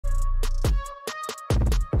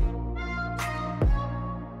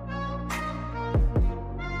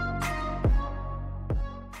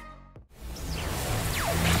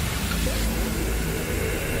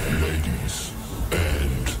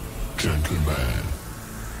man,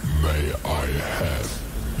 may I have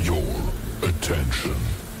your attention,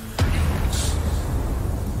 please?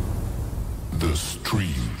 The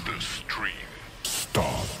stream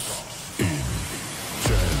starts in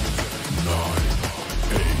 10, 9,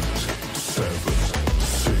 8, 7,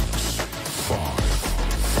 6, 5,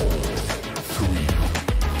 4, 3,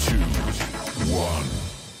 2, 1,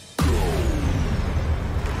 go.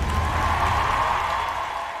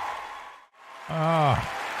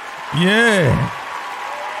 Yeah.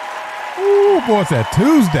 Ooh, boy, it's that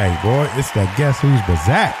Tuesday, boy. It's that Guess Who's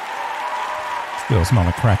Bazak. Still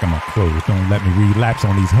smelling crack in my clothes. Don't let me relapse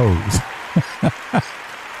on these hoes.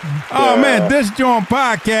 Oh, man, this JAWN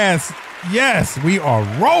podcast. Yes, we are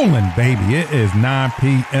rolling, baby. It is 9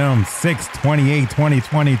 p.m.,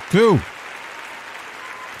 6/28/2022.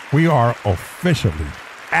 We are officially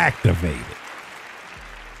activated.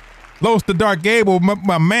 Los the Dark Gable,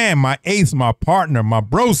 my man, my ace, my partner, my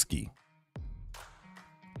broski.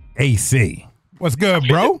 AC. What's good,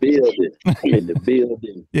 bro? In the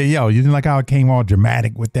building. Yeah, yo, you didn't like how it came all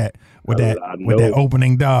dramatic with that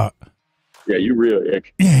opening, dog. Yeah, you real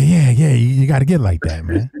extra. Yeah. You got to get like that,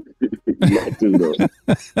 man.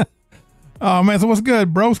 Oh, man, so what's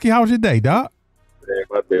good, broski? How was your day, dog? Man,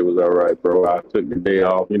 my day was all right, bro. I took the day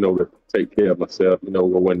off, to take care of myself,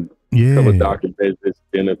 when couple doctor visits,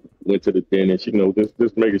 then went to the dentist,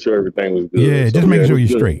 just making sure everything was good. Yeah, so, just making sure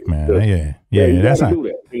you're straight, man. Good. Yeah, you that's gotta do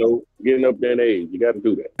that. Getting up there in age, you got to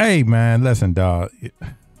do that. Hey, man, listen, dog.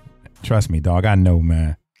 Trust me, dog. I know,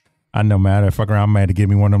 man. I fuck around, man, to give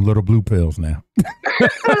me one of them little blue pills now.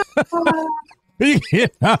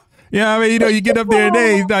 Yeah, I mean, you get up there in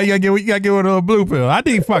age, now you gotta get one of those blue pills. I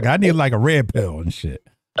need like a red pill and shit.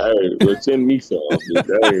 Hey, well, send me some.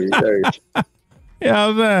 Hey. Yeah,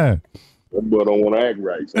 I'm saying. That boy don't want to act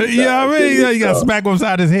right. Yeah, I mean, you got to smack him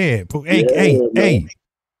upside his head. Hey,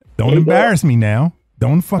 don't embarrass me now.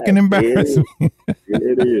 Don't fucking embarrass me.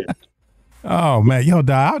 It is. Oh, man. Yo,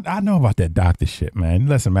 dog, I know about that doctor shit, man.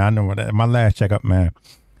 Listen, man, I know about that. My last checkup, man,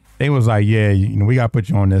 they was like, yeah, we got to put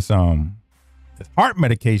you on this this heart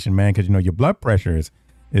medication, man, because, your blood pressure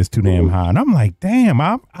is too damn high. And I'm like, damn,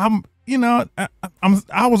 I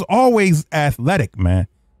was always athletic, man.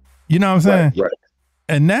 You know what I'm saying? Right.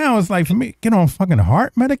 And now it's like, for me, get on fucking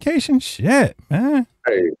heart medication? Shit, man.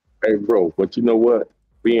 Hey, bro, but you know what?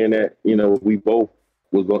 Being that, we both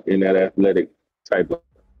was in that athletic type of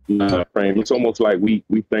frame, it's almost like we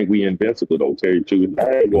think we invincible, though, tell you the truth.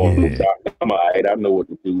 I ain't going to doctor. I'm all right. I know what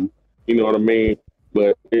to do. You know what I mean?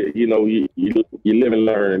 But, you live and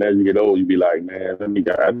learn. And as you get old, you be like, man, I need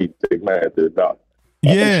to take my ass to the doctor.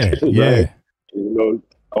 Yeah, yeah.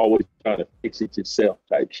 Always trying to fix it yourself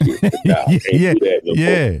type shit. Yeah.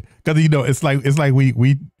 Because it's like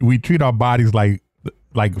we treat our bodies like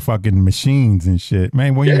fucking machines and shit,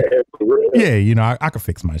 man. When I can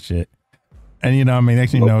fix my shit, and what I mean.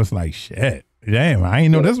 Next thing you know, it's like shit. Damn, I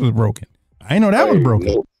ain't know this was broken. I ain't know that was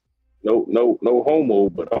broken. No homo,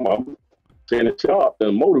 but I'm saying the chop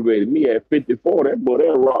that motivated me at 54. That boy,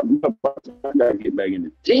 that rock me up. I gotta get back in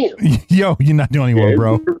the gym. Yo, you're not the only one,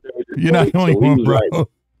 bro. You're not the only one, bro.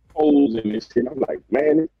 Holes in this shit. I'm like,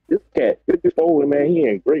 man, this cat 54, man, he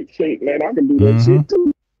in great shape, man. I can do that shit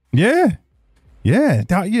too. Yeah,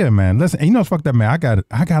 man. Listen, what's fucked up, man? I got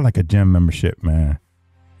like a gym membership, man,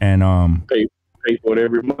 and pay for it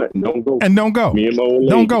every month. Don't go. Me and my old lady,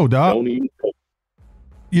 don't go, dog. Don't even go.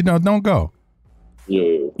 Don't go.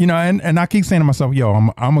 Yeah. And I keep saying to myself, yo,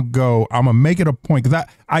 I'm gonna go. I'm gonna make it a point because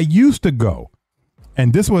I used to go,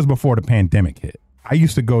 and this was before the pandemic hit. I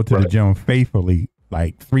used to go to the gym faithfully,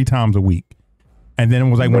 like 3 times a week. And then it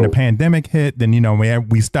was like when the pandemic hit, then,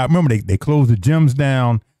 we stopped. Remember, they closed the gyms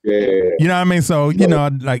down. Yeah. You know what I mean? So,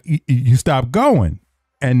 like you stop going.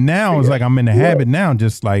 And now it's like I'm in the habit now,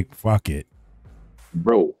 just like, fuck it.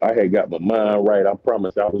 Bro, I had got my mind right. I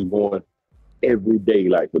promise I was going every day,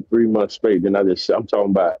 like for 3 months straight. Then I'm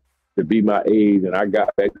talking about to be my age. And I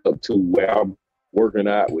got back up to where I'm working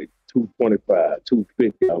out with 225,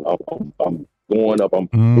 250. I'm going up. I'm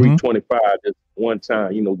 325 just one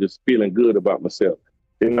time, just feeling good about myself.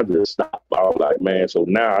 Then I just stopped. I was like, man, so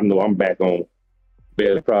now I know I'm back on.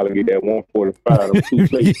 Better probably get that 145 on 2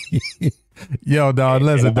 plates. Yo, dog,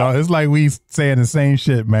 listen, dog. It's like we saying the same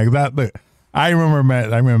shit, man. I remember,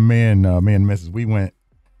 man. I remember me and Mrs. We went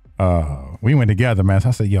together, man. So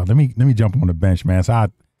I said, yo, let me jump on the bench, man. So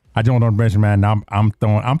I jumped on the bench, man. And I'm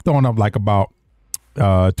throwing up like about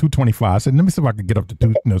 225. I said, let me see if I can get up to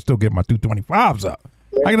still get my 225s up.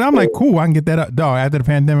 I'm like, cool, I can get that up, dog. After the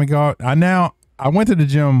pandemic, I went to the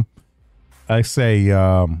gym. I say,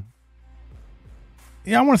 I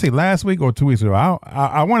want to say last week or 2 weeks ago.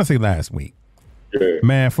 I want to say last week, Yeah.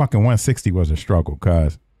 Man, fucking 160 was a struggle,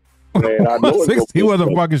 cuz. Man, I know 160 was a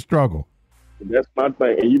fucking struggle. That's my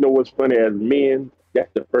thing. And you know what's funny? As men, that's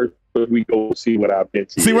the first we go see what I've been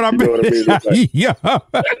seeing. See what I've been? Like, yeah.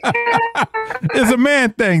 It's a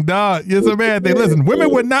man thing, dog. It's a man thing. Listen, women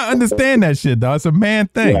would not understand that shit, dog. It's a man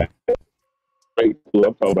thing. Right. I'm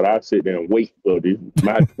talking about I sit there and wait for this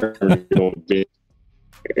my turn to get on the bench.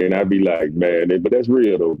 And I'd be like, man, but that's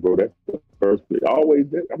real though, bro. That's the first thing.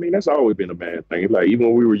 That's always been a man thing. It's like even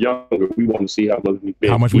when we were younger, we want to see how much we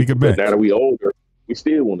bench. How much we could bench. Now that we older, we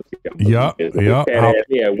still want to see how much we bench. Yeah. Cat asked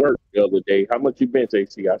me at work the other day, how much you bench,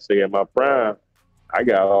 AC? I say at my prime, I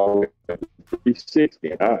got all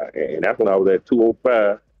 360. And that's when I was at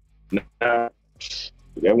 205. Now,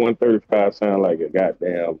 that 135 sound like a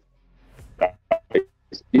goddamn,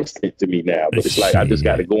 it's distant to me now. But it's like I just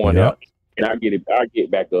got to go on up. And I get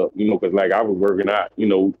back up, because like I was working out,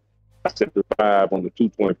 I set the 5 on the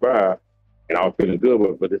 225 and I was feeling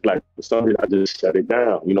good, but it's like for some reason I just shut it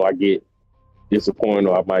down. I get disappointed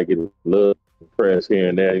or I might get a little depressed here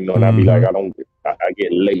and there, and I be like, I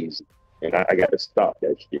get lazy and I got to stop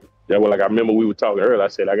that shit. That was like, I remember we were talking earlier, I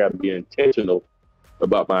said, I got to be intentional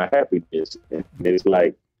about my happiness. And it's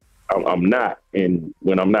like, I'm not. And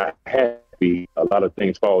when I'm not happy, a lot of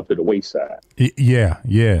things fall to the wayside. Yeah.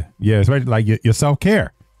 Especially like your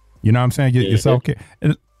self-care. You know what I'm saying? Your self-care.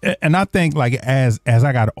 And I think like as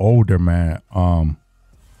I got older, man,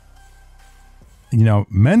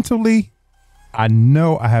 mentally, I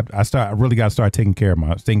know I really got to start taking care of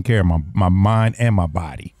my mind and my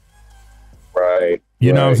body. Right.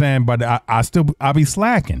 You know what I'm saying? But I'll be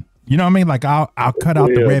slacking. You know what I mean? Like I'll cut out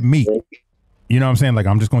the red meat. You know what I'm saying? Like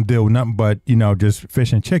I'm just going to deal with nothing but, just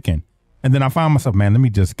fish and chicken. And then I find myself, man, let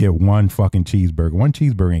me just get one fucking cheeseburger. One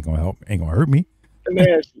cheeseburger ain't gonna hurt me. Let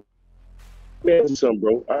me ask you something,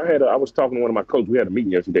 bro. I was talking to one of my coaches. We had a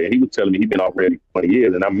meeting yesterday, and he was telling me he's been already 20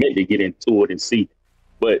 years, and I meant to get into it and see.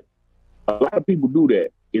 But a lot of people do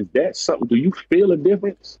that. Is that something? Do you feel a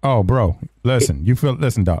difference? Oh, bro, listen,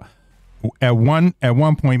 dog. At one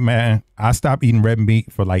point, man, I stopped eating red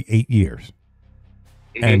meat for like 8 years,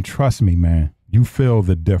 and trust me, man, you feel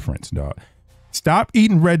the difference, dog. Stop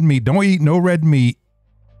eating red meat. Don't eat no red meat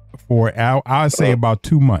for, I'd say about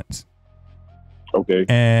 2 months. Okay.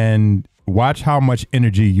 And watch how much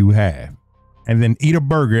energy you have. And then eat a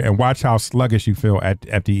burger and watch how sluggish you feel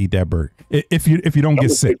after you eat that burger. If you don't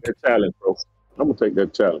get sick. I'm gonna take that challenge, bro. I'm gonna take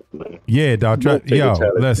that challenge, man. Yeah, dog.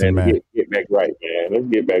 Listen, man. Get back right, man. Let's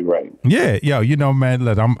get back right. Yeah, man.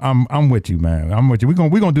 Look, I'm with you, man. I'm with you. We're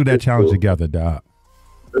gonna do that challenge together, dog.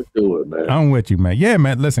 Let's do it, man. I'm with you, man. Yeah,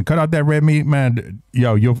 man. Listen, cut out that red meat, man.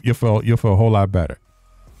 You'll feel a whole lot better.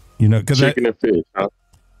 Because chicken and fish. Huh?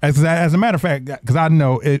 As a matter of fact, because I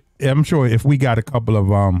know it. I'm sure if we got a couple of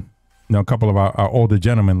our older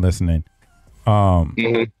gentlemen listening,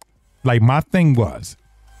 like my thing was,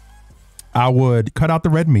 I would cut out the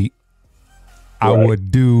red meat. Right. I would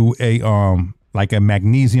do a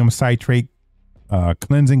magnesium citrate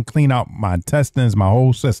clean out my intestines, my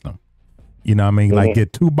whole system. You know what I mean? Like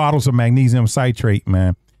get 2 bottles of magnesium citrate,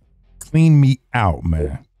 man. Clean me out,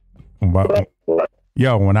 man.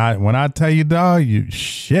 Yo, when I tell you, dog,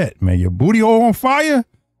 shit, man, your booty hole on fire.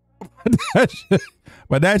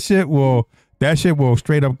 that shit will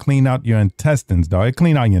straight up clean out your intestines, dog. It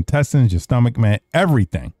clean out your intestines, your stomach, man,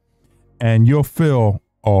 everything. And you'll feel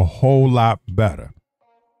a whole lot better.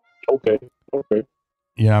 Okay.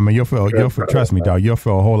 You know what I mean? You'll feel trust me, dog, you'll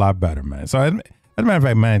feel a whole lot better, man. So as a matter of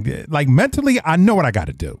fact, man, like mentally, I know what I got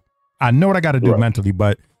to do. Mentally,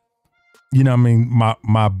 but you know what I mean?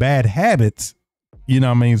 My bad habits, you know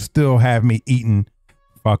what I mean, still have me eating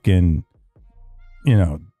fucking,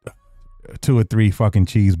 2 or 3 fucking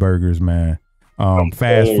cheeseburgers, man.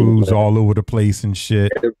 Fast foods all over the place and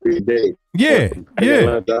shit. Every day. Yeah.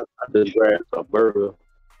 I just grab a burger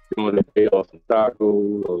during the day or some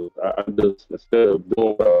tacos. Or I just, instead of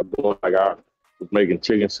doing what I was doing, like I was making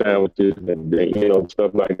chicken sandwiches and then,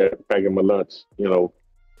 stuff like that, packing my lunch. I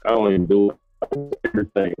don't even do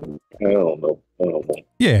everything. I don't know.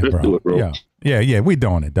 Yeah, Let's bro. do it, bro. Yeah. We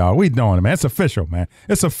doing it, dog. We doing it, man. It's official, man.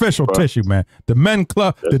 It's official tissue, man. The Men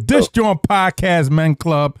Club, the Disjoint Podcast Men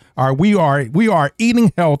Club. We are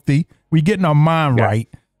eating healthy. We getting our mind right.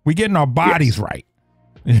 We getting our bodies right.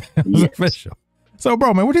 It's official. So,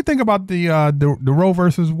 bro, man, what do you think about the Roe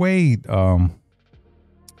versus Wade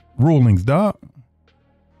rulings, dog?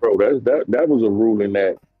 Bro, that was a ruling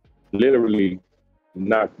that literally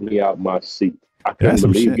knocked me out my seat. I couldn't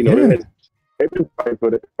believe, they've been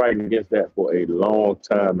fighting against that for a long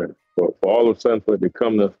time, and for all of a sudden for it to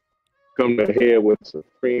come to head with the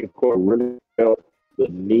Supreme Court really felt the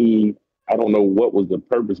need. I don't know what was the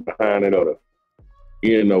purpose behind it or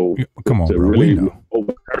you know, Come on, to bro. We really know.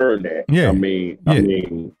 overturn that. Yeah.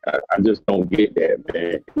 I just don't get that,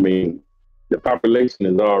 man. I mean, the population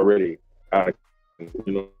is already out of,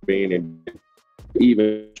 you know what I mean? And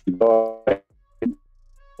even a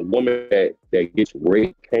woman that gets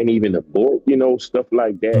raped can't even abort, you know, stuff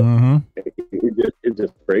like that. Mm-hmm. It's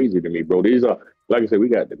just crazy to me, bro. These are, like I said, we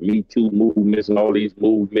got the Me Too movements and all these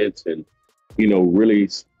movements, and you know, really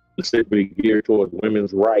specifically geared towards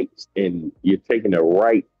women's rights. And you're taking the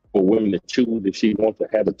right for women to choose if she wants to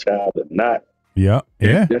have a child or not. Yeah,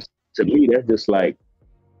 yeah. That's, to me, that's just like,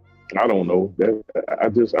 I don't know. I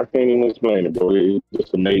can't even explain it, bro. It's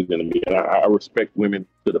just amazing to me, and I respect women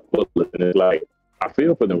to the fullest. And it's like, I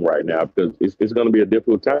feel for them right now because it's going to be a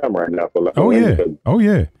difficult time right now for a lot of women. Oh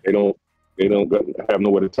yeah. They don't have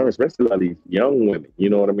nowhere to turn, especially a lot of these young women. You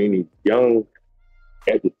know what I mean? These young,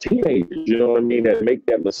 as a teenagers, you know what I mean, that make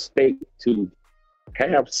that mistake to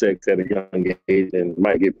have sex at a young age and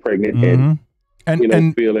might get pregnant and you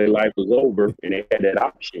know, feel their life was over, and they had that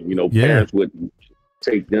option. You know, parents would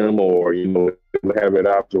take them, or you know, they would have that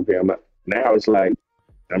option. Okay, I'm not. Now it's like,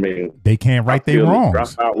 I mean, they can't right their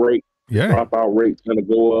wrongs. Dropout rate's gonna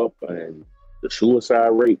go up, and the suicide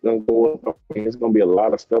rate gonna go up. I mean, it's gonna be a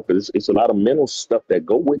lot of stuff. It's a lot of mental stuff that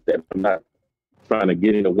go with that. I'm not trying to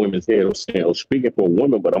get into women's head or speaking for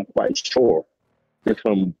women, but I'm quite sure that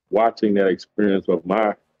from watching that experience of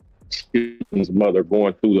my children's mother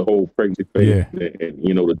going through the whole pregnancy phase and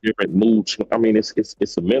you know, the different moods. I mean, it's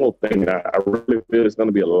a mental thing. And I really feel it's going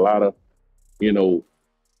to be a lot of, you know,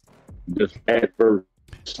 just adverse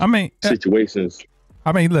situations.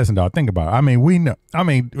 I mean, listen, dog, think about it. I mean, we know,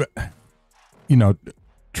 you know,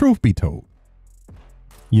 truth be told,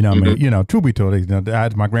 you know, I mean, you know, truth be told, you know,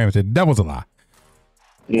 as my grandma said, that was a lie.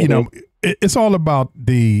 You know, it's all about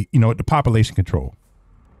the, you know, the population control.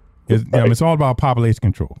 It's all about population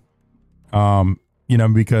control. You know,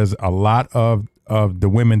 because a lot of the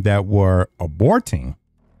women that were aborting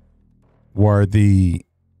were the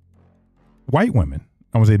white women.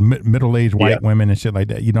 I would say middle-aged white women and shit like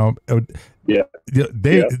that. You know,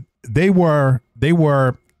 they were,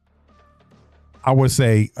 I would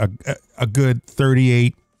say a good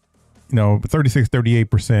 38, you know,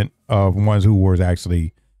 38% of ones who was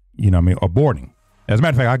actually, you know, I mean, aborting. As a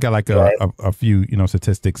matter of fact, I got like a few, you know,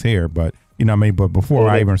 statistics here, but you know what I mean. But before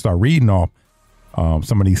I even start reading off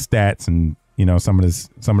some of these stats and you know some of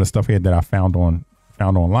the stuff here that I found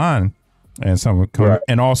online, and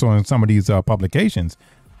and also in some of these publications,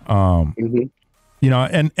 you know,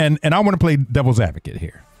 and I want to play devil's advocate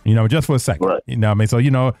here, you know, just for a second, you know what I mean. So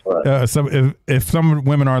you know, so if some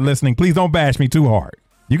women are listening, please don't bash me too hard.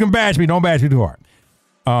 You can bash me, don't bash me too hard.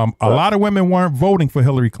 A lot of women weren't voting for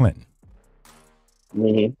Hillary Clinton.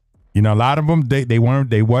 You know, a lot of them they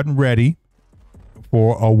wasn't ready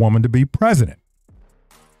for a woman to be president.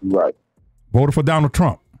 Right. Voted for Donald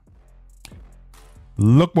Trump.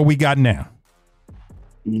 Look what we got now.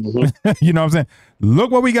 You know what I'm saying?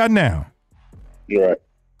 Look what we got now. Right.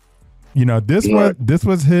 You know, this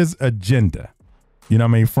was his agenda. You know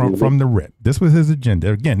what I mean? From the rip. This was his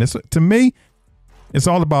agenda. Again, this to me, it's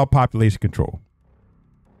all about population control.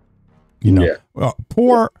 You know,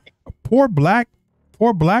 poor black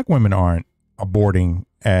women aren't aborting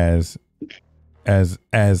as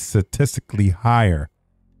statistically higher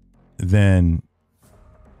than,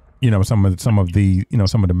 you know, some of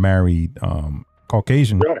the married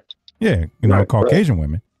Caucasian, Caucasian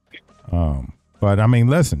women. But I mean,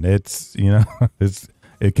 listen, it's, you know,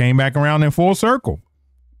 it came back around in full circle.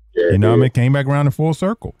 You know, I mean, it came back around in full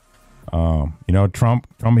circle. You know, Trump,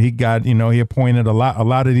 he got, you know, he appointed a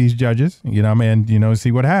lot of these judges, you know what I mean, you know,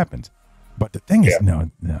 see what happens. But the thing is, no,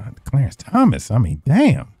 Clarence Thomas, I mean,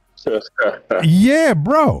 damn. Yeah,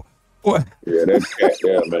 bro. What? Yeah, that's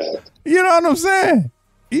man. You know what I'm saying?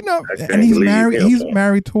 You know, and he's married. He's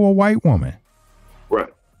married to a white woman. Right.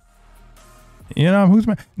 You know who's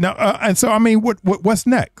married now, and so I mean, what's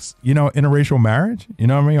next? You know, interracial marriage. You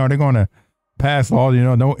know what I mean? Are they going to pass laws? You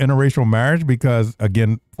know, no interracial marriage because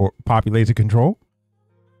again, for population control.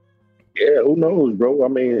 Yeah, who knows, bro? I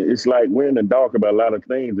mean, it's like we're in the dark about a lot of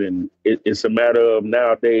things, and it's a matter of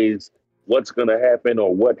nowadays what's going to happen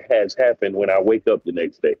or what has happened when I wake up the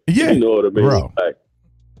next day. Yeah, you know what I mean? Bro. Like,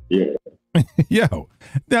 yeah. Yo,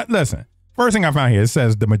 listen, first thing I found here, it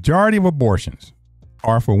says the majority of abortions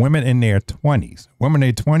are for women in their 20s. Women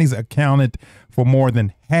in their 20s accounted for more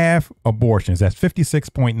than half abortions. That's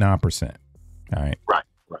 56.9%. All right. Right.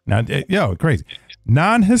 Now, yo, crazy.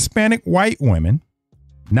 Non-Hispanic white women,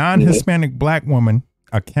 non-Hispanic black women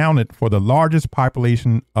accounted for the largest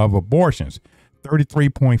population of abortions,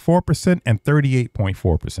 33.4% and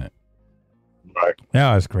 38.4%. Right.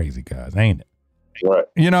 Yeah, it's crazy, guys, ain't it? Right.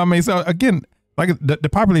 You know what I mean? So again, like the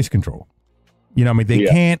population control. You know what I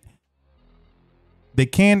mean? They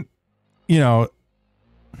can't, you know,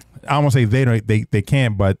 I won't say they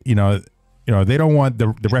can't, but you know, they don't want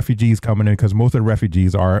the refugees coming in because most of the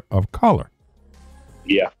refugees are of color.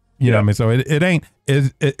 Yeah. You know what I mean?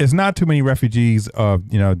 So it's not too many refugees of,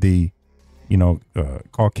 you know, the, you know,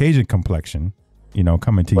 Caucasian complexion, you know,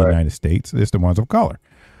 coming to the United States. It's the ones of color.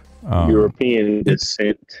 European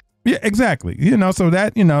descent. Yeah, exactly. You know, so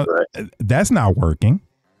that, you know, that's not working.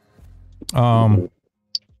 You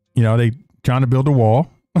know, they trying to build a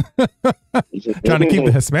wall, trying to keep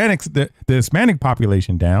the Hispanics, the Hispanic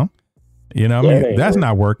population down. You know what I mean? That's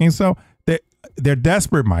not working. So they're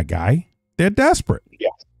desperate, my guy. They're desperate. Yeah.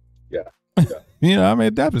 You know what I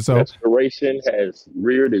mean? Desperate. So desperation has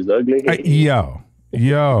reared its ugly head.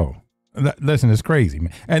 Yo. Listen, it's crazy,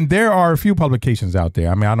 man. And there are a few publications out there.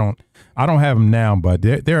 I mean, I don't have them now, but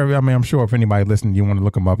there. I mean, I'm sure if anybody listening, you want to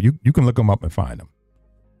look them up, you can look them up and find them.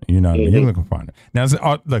 You know what I mean? You can find them. Now,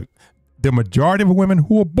 look, the majority of women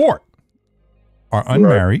who abort are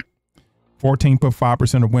unmarried.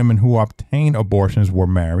 14.5% of women who obtain abortions were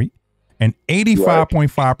married, and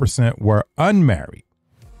 85.5% were unmarried.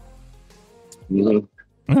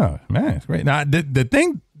 Oh man, it's great. Now, the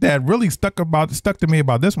thing that really stuck to me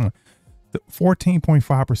about this one,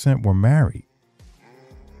 14.5% were married.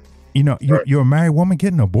 You know, you're a married woman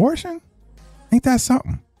getting an abortion? Ain't that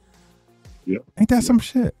something? Yeah. Ain't that some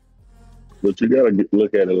shit? But you got to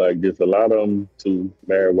look at it like this. A lot of them, to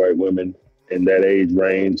married white women in that age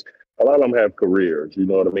range, a lot of them have careers. You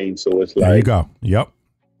know what I mean? So it's like, there you go. Yep.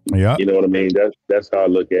 You know what I mean? That's how I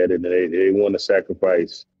look at it. And they want to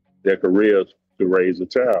sacrifice their careers to raise a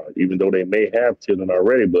child, even though they may have children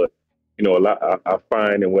already. But you know, a lot I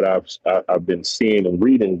find, and what I've been seeing and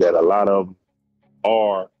reading, that a lot of them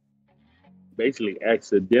are basically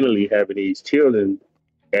accidentally having these children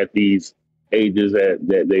at these ages that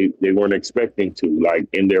they weren't expecting to, like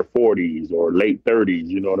in their 40s or late 30s.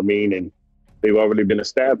 You know what I mean? And they've already been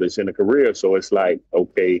established in a career, so it's like,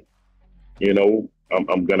 okay, you know,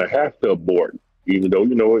 I'm gonna have to abort, even though,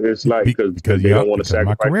 you know, it's like because they don't want to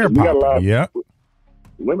sacrifice. Career we got a lot of,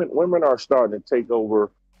 women are starting to take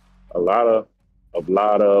over a lot of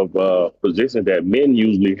positions that men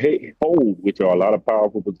usually hold, which are a lot of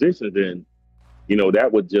powerful positions, and you know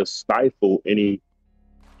that would just stifle any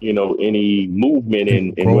movement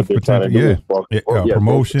in what they're trying to do.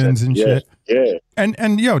 Promotions and shit. Yeah.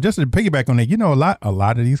 And yo, just to piggyback on that, you know, a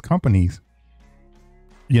lot of these companies,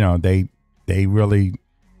 you know, they really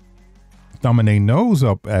thumbing their nose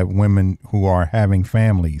up at women who are having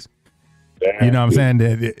families. You know what I'm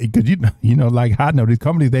saying? Because you know, like I know these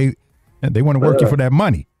companies, they want to work you for that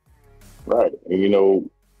money. Right. And you know,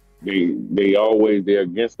 they're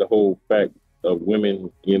against the whole fact of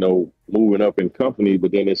women, you know, moving up in companies,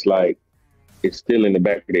 but then it's like it's still in the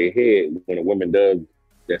back of their head when a woman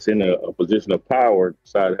that's in a position of power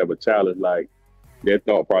decide to have a child. It's like their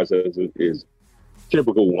thought process is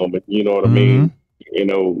typical woman. You know what I mean? You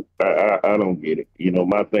know, I don't get it. You know,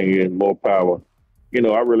 my thing is more power. You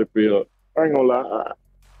know, I really feel, I ain't gonna lie,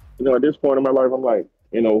 you know, at this point in my life, I'm like,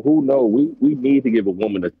 you know, who knows? We need to give a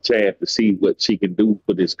woman a chance to see what she can do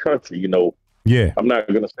for this country. You know, I'm not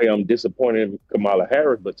going to say I'm disappointed in Kamala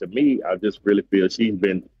Harris, but to me, I just really feel she's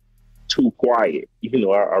been too quiet. You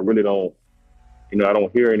know, I really don't, you know, I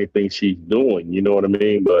don't hear anything she's doing. You know what I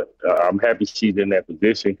mean? But I'm happy she's in that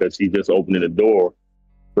position because she's just opening the door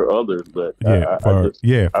for others. But I haven't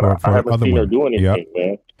seen her do anything,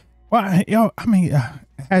 man. Well, yo, I mean,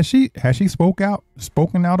 has she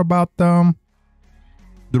spoken out about the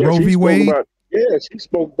Roe v. Wade? She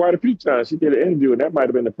spoke quite a few times. She did an interview, and that might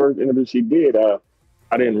have been the first interview she did.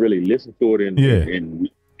 I didn't really listen to it in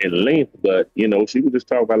length, but you know, she was just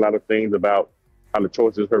talking about a lot of things about how the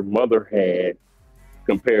choices her mother had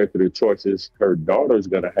compared to the choices her daughter's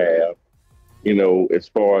gonna have. You know, as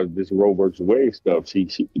far as this Roe versus Wade stuff, she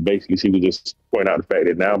was just pointing out the fact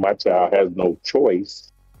that now my child has no choice.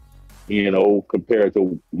 You know, compared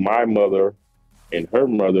to my mother and her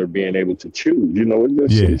mother being able to choose. You know,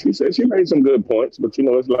 she said she made some good points, but you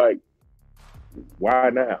know, it's like, why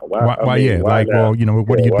now? Why like, now? well, you know,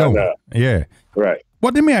 what are you doing? Now? Yeah, right.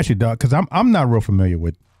 Well, let me ask you, Doug, because I'm not real familiar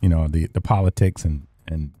with, you know, the politics and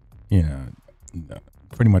you know,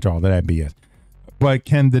 pretty much all of that BS. But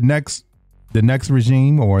can the next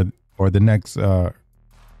regime or the next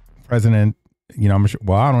president, you know, I'm sure,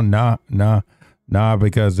 well, I don't know. Nah,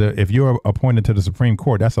 because if you're appointed to the Supreme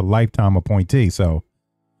Court, that's a lifetime appointee. So,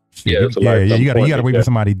 you gotta wait for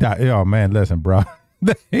somebody to die. Oh man, listen, bro.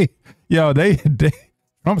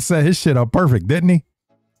 Trump set his shit up perfect, didn't he?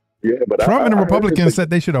 Yeah, but Trump and the Republicans set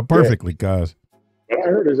they shit up perfectly, guys. And I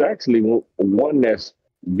heard there's actually one that's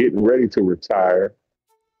getting ready to retire.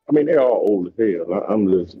 I mean, they're all old as hell. I'm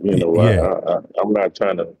just, Yeah. I'm not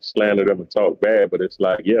trying to slander them and talk bad, but it's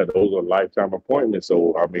like, yeah, those are lifetime appointments.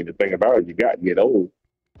 So, I mean, the thing about it, you got to get old.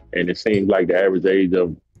 And it seems like the average age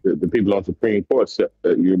of the people on Supreme Court,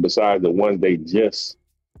 besides the ones they just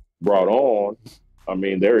brought on, I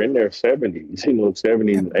mean, they're in their 70s,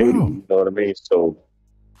 70s and 80s, you know what I mean? So,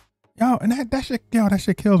 and that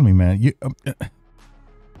shit kills me, man.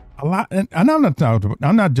 A lot, and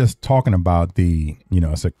I'm not just talking about the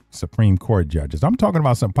Supreme Court judges. I'm talking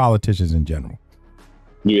about some politicians in general.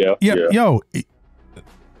 Yeah. Yo,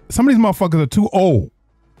 some of these motherfuckers are too old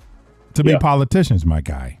to be politicians, my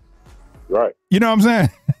guy. Right. You know what I'm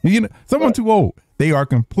saying? Someone too old. They are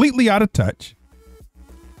completely out of touch.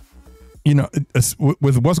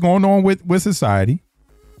 With what's going on with society.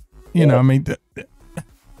 You know, I mean,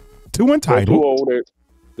 too entitled. They're too old.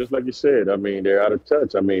 Just like you said, I mean, they're out of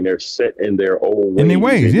touch. I mean, they're set in their old ways. In their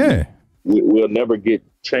ways, yeah. We'll never get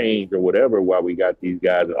changed or whatever while we got these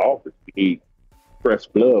guys in office. We need fresh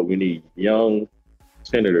blood. We need young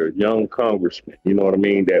senators, young congressmen, you know what I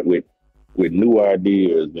mean, that with new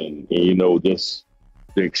ideas and just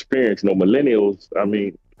the experience. Millennials, I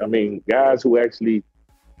mean, guys who actually,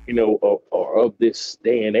 are of this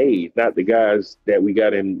day and age, not the guys that we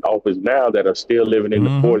got in office now that are still living in the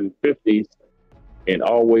 40s and 50s and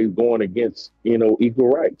always going against, equal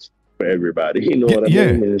rights for everybody. You know what I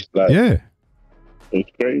mean? And it's like, it's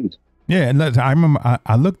crazy. Yeah, and I remember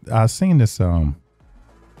I seen this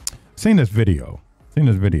video,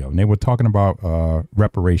 and they were talking about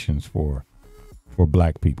reparations for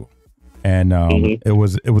black people, and it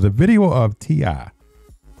was a video of T.I.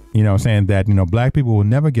 Saying that black people will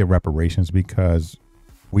never get reparations because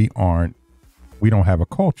we don't have a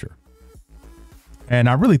culture. And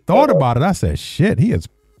I really thought about it. I said, shit, he is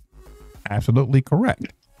absolutely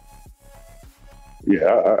correct.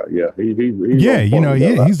 Yeah, he's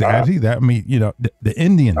he's actually that. I mean, the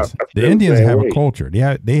Indians, have a culture.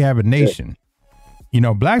 They have a nation.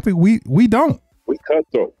 Black people, we don't. We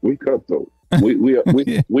cutthroat. We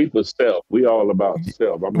for self. We all about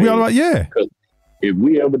self. I mean, we all about if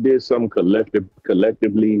we ever did something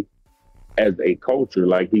collectively as a culture,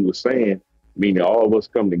 like he was saying, meaning all of us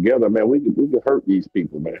come together, man, we can hurt these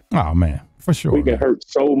people, man. Oh man, for sure. We can hurt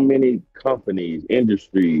so many companies,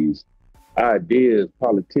 industries, ideas,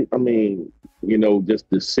 politics. I mean, just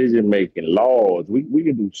decision making, laws. We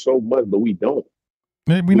can do so much, but we don't.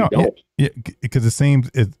 We don't. Yeah, because it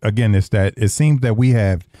seems it seems that we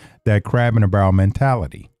have that crab in a barrel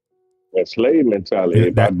mentality. That slave mentality.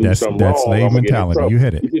 If I do something wrong, slave mentality. You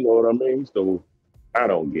hit it. You know what I mean? So I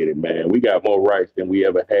don't get it, man. We got more rights than we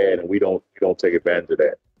ever had, and we don't take advantage of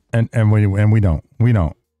that. And we don't.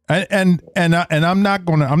 And I'm not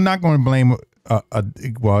going to blame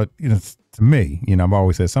to me, I've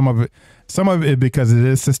always said some of it because it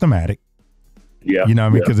is systematic. Yeah.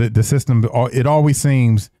 Because the system, it always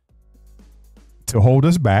seems to hold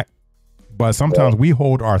us back, but sometimes we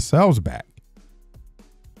hold ourselves back.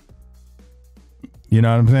 You know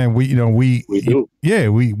what I'm saying? We do. Yeah,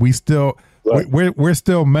 we still, right. we're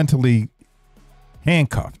still mentally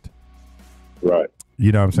handcuffed. Right.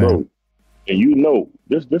 You know what I'm saying? Bro, and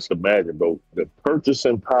just imagine, bro, the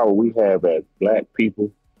purchasing power we have as black people,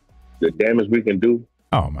 the damage we can do.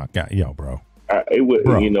 Oh my God. Yo, bro. It would,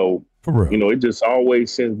 bro, for real. It just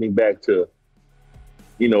always sends me back to,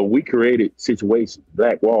 we created situations,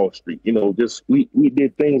 Black Wall Street, we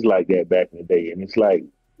did things like that back in the day. And it's like,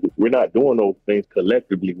 we're not doing those things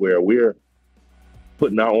collectively where we're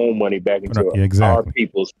putting our own money back into our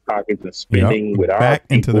people's pockets and spending with back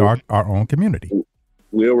our into our own community.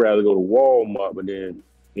 We'll rather go to Walmart, but then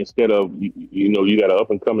instead of, you got an up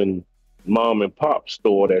and coming mom and pop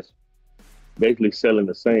store that's basically selling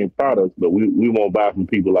the same products, but we won't buy from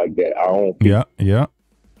people like that, our own people. Yeah.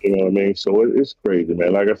 You know what I mean? So it's crazy,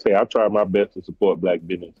 man. Like I say, I try my best to support black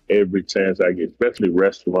business every chance I get, especially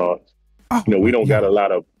restaurants. We don't got a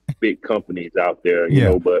lot of big companies out there,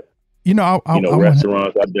 but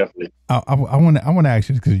restaurants, I definitely. I want to ask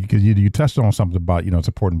you because you touched on something about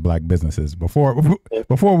supporting black businesses before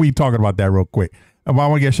we talking about that real quick. I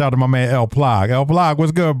want to get a shout out to my man El Plog. El Plog,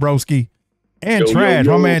 what's good, broski? And Trash,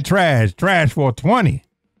 my man Trash 420.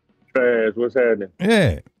 Trash, what's happening?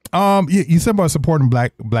 Yeah. You said about supporting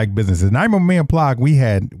black businesses, and I remember me and Plog,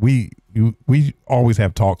 we always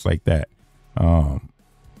have talks like that.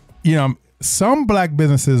 Some black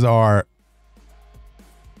businesses are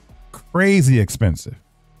crazy expensive.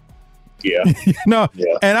 Yeah.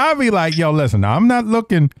 And I'll be like, yo, listen, I'm not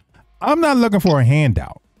looking for a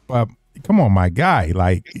handout, but come on, my guy.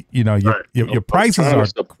 Like, you know, your prices are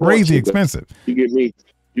crazy expensive. You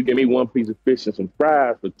give me one piece of fish and some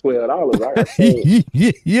fries for $12. I say,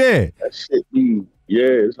 yeah. That shit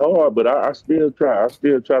it's hard, but I still try. I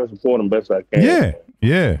still try to support them best I can.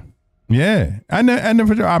 Yeah. I know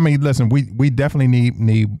for sure. I mean, listen, we definitely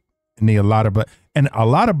need a lot of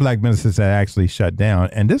black businesses that actually shut down.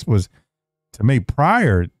 And this was, to me,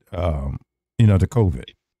 prior, you know, to COVID.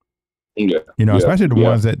 Yeah. You know, especially the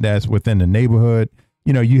ones that's within the neighborhood.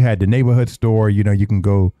 You know, you had the neighborhood store. You know, you can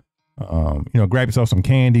go, you know, grab yourself some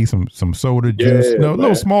candy, some soda, juice. You know,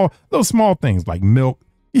 little small things like milk.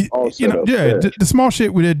 You know, the small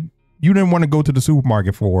shit you didn't want to go to the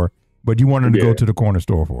supermarket for, but you wanted to go to the corner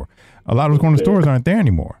store for. A lot of those corner stores aren't there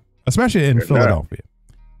anymore, especially in Philadelphia.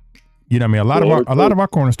 You know what I mean? A lot of our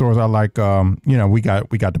corner stores are like, you know, we got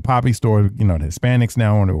the Poppy store, you know, the Hispanics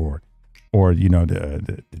now, or you know,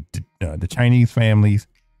 the Chinese families.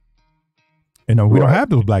 You know, we don't have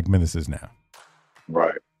those black businesses now.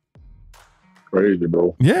 Right. Crazy,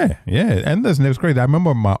 bro. Yeah. And listen, it was crazy. I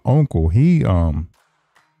remember my uncle, he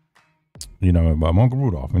you know, my Uncle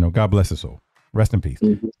Rudolph, you know, God bless his soul. Rest in peace.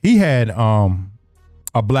 Mm-hmm. He had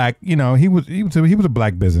a black, you know, he was a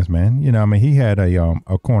black businessman. You know, I mean, he had a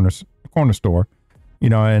corner store, you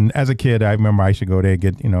know, and as a kid, I remember I used to go there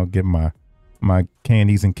get my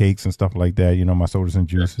candies and cakes and stuff like that, you know, my sodas and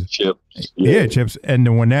juices. Chips. Yeah, chips. And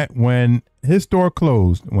then when his store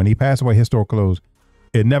closed, when he passed away, his store closed,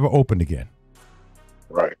 it never opened again.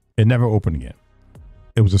 Right. It never opened again.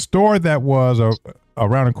 It was a store that was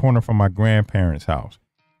around the corner from my grandparents' house.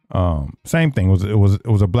 Same thing. It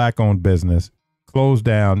was a black owned business, closed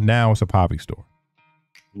down. Now it's a Poppy store.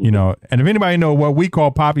 Mm-hmm. You know, and if anybody know what we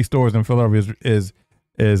call Poppy stores in Philadelphia is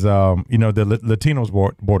you know, the Latinos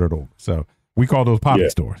bordered over. So we call those Poppy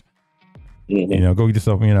stores. Mm-hmm. You know, go get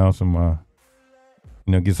yourself, you know, some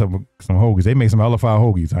you know, get some hoagies. They make some hella fire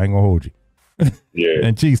hoagies. I ain't gonna hold you. Yeah.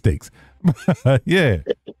 And cheesesteaks. Yeah.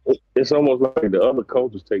 It's almost like the other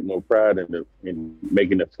cultures take more pride in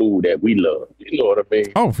making the food that we love. You know what I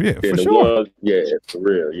mean? Oh, yeah, for sure. For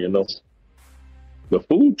real, you know. The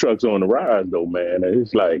food trucks on the rise, though, man.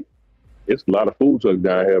 It's like, it's a lot of food trucks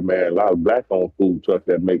down here, man. A lot of black-owned food trucks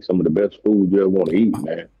that make some of the best food you ever want to eat,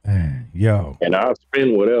 man. Yo. And I'll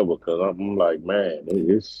spend whatever, because I'm like, man,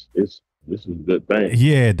 this is a good thing.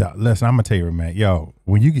 Yeah, dog. Listen, I'm gonna tell you, man. Yo,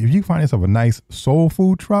 if you find yourself a nice soul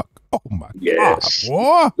food truck, oh my God,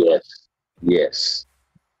 boy. Yes.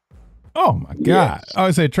 Oh my God. I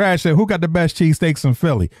would say, Trash said, who got the best cheesesteaks in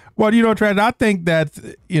Philly? Well, you know, Trash, I think that,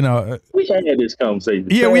 you know, we had this conversation.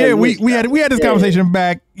 Yeah, we had this conversation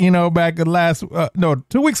back last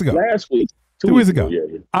 2 weeks ago. Last week. 2 weeks ago.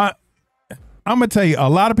 Yeah. I'm gonna tell you, a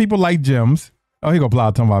lot of people like Jim's. Oh, he gonna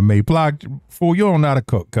Plog talking about me. Plog, fool, you don't know how to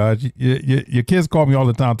cook, cuz your kids call me all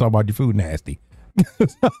the time talking about your food nasty.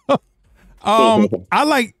 I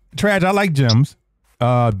like Trash. I like Jim's.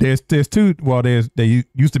 There's two. Well, there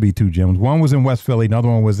used to be two gyms. One was in West Philly. Another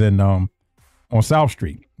one was in on South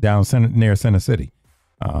Street down near Center City.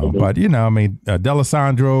 But you know, I mean,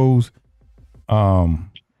 Delisandro's.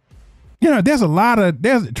 You know, there's a lot of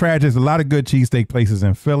good cheesesteak places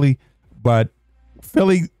in Philly, but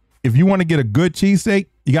Philly, if you want to get a good cheesesteak,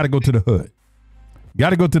 you got to go to the hood. You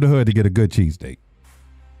got to go to the hood to get a good cheesesteak.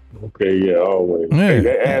 Okay, yeah, always. Yeah.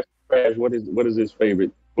 Hey, ask Trash what is his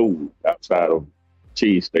favorite food outside of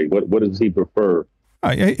cheesesteak? What does he prefer?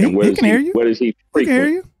 He can hear you. What does he frequent? He can hear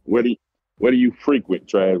you. Where do you frequent,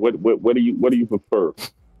 Trash? What do you prefer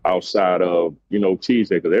outside of, you know,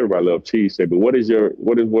 cheesesteak? Because everybody loves cheesesteak. But what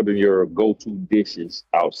are your go-to dishes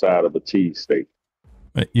outside of a cheesesteak?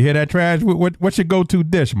 You hear that, Trash? What's your go-to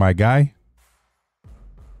dish, my guy?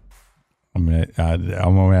 I'm gonna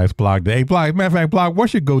ask Plog. Hey, Plog. Matter of fact, Plog,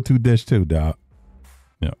 what's your go-to dish too, dog?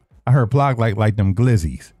 You know, I heard Plog like them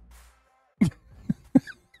glizzies.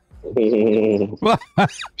 Hey,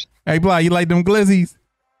 Plog, you like them glizzies?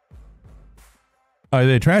 Oh,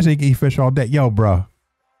 they Trash. They can eat fish all day, yo, bro.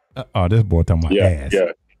 This boy talking about ass.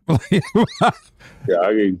 Yeah,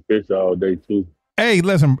 I eat fish all day too. Hey,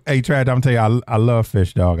 listen, hey, Trash, I'm tell you, I love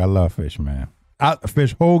fish, dog. I love fish, man.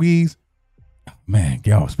 Fish hoagies. Man,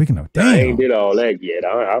 yo, speaking of, damn. I ain't did all that yet.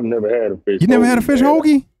 I've never had a fish. You never had a fish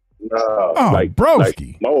hoagie? No. Oh,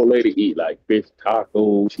 broski. Like, my old lady eat like fish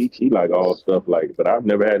tacos. She like all stuff like, but I've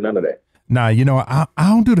never had none of that. Nah, you know, I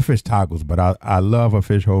don't do the fish tacos, but I love a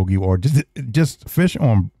fish hoagie or just fish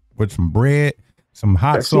on with some bread, some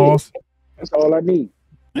hot sauce. That's all I need.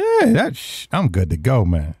 Yeah, I'm good to go,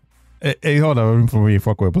 man. Hey, hold on, before we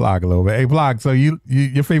fuck with Plog a little bit. Hey, Plog, so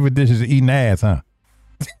your favorite dish is eating ass, huh?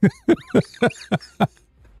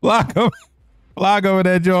 Plog over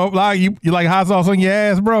there, Joe. Plog, you like hot sauce on your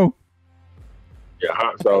ass, bro? Yeah,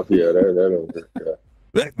 hot sauce. Yeah, that don't work.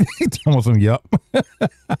 Yeah. He told some yup.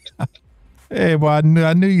 Hey, boy, I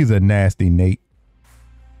knew you was a nasty Nate.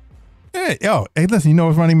 Hey, yo, hey, listen, you know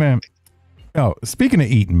what's funny, man? Yo, speaking of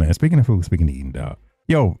eating, man, speaking of food, speaking of eating, dog.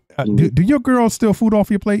 Yo, do your girls steal food off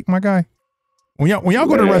your plate, my guy? When y'all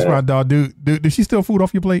go to the restaurant, dog, do she steal food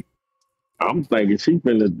off your plate? I'm thinking she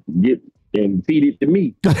finna get and feed it to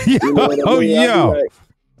me. Yeah. You know what I mean? Oh, yeah. Like,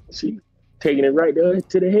 she taking it right there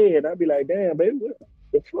to the head. I'd be like, damn, baby, what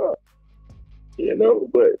the fuck? You know,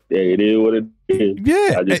 but yeah, it is what it is.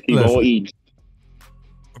 Yeah. I just keep on eating.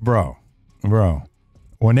 Bro,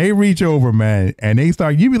 when they reach over, man, and they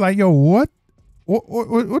start, you be like, yo, what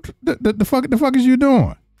the fuck is you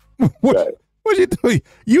doing? What you doing?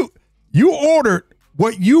 You ordered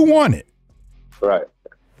what you wanted. Right.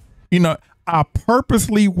 You know, I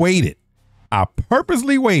purposely waited to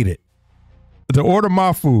order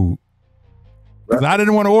my food because I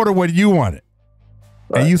didn't want to order what you wanted.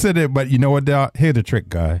 Right. And you said that, but you know what, dog? Here's the trick,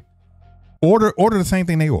 guy. Order the same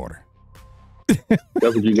thing they order.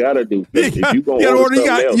 That's what you gotta do. If you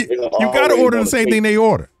gotta order the same thing they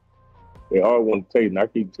order. They all want to taste, and I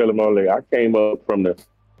keep telling them all that I came up from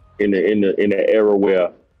in the era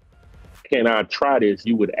where, can I try this?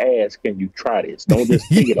 You would ask, can you try this? Don't just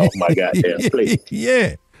take it off my goddamn plate.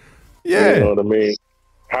 Yeah. You know what I mean?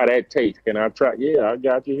 How that tastes? Can I try? Yeah, I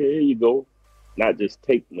got you. Here you go. Not just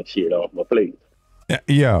take my shit off my plate.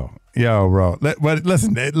 Yo, bro. But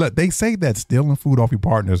listen, they say that stealing food off your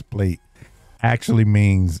partner's plate actually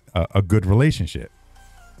means a good relationship.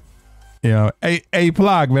 You know, hey,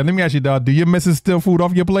 Plug, man, let me ask you, dog, do your missus steal food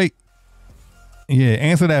off your plate? Yeah,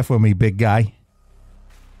 answer that for me, big guy.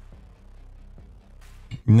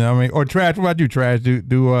 You know what I mean? Or Trash, what about you, Trash? Do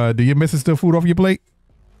your missus steal food off your plate?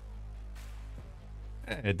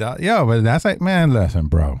 Hey, yo, but that's like, man, listen,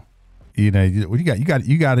 bro. You know, you got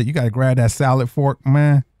to grab that salad fork,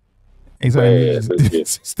 man. And so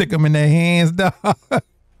stick them in their hands, dog.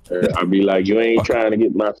 I'd be like, you ain't trying to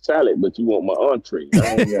get my salad, but you want my entree.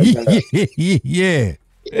 Yeah.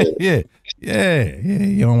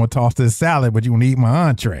 You don't want to toss this salad, but you want to eat my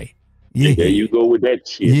entree. Yeah, there you go with that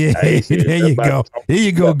shit. Yeah, there you go. Here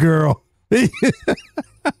you go, girl.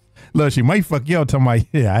 Look, she might fuck you up talking about,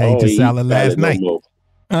 yeah, I ate your salad last night.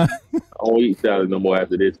 I don't eat salad no more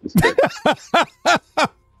after this.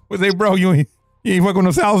 Well, say, bro, you ain't fucking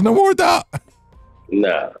no salads no more, dog?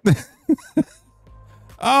 Nah.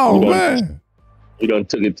 Man. You done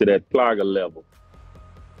took it to that Plugger level.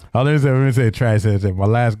 Oh, let me say, Trash says that my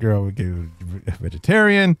last girl was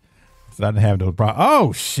vegetarian, so I didn't have those problems.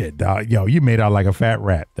 Oh, shit, dog. Yo, you made out like a fat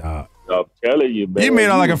rat, dog. I'm telling you, man. You made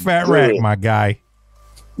out like a fat rat, my guy.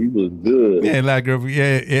 You was good. Yeah, last girl.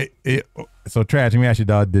 Yeah, so, Trash, let me ask you,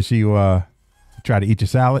 dog, did she try to eat your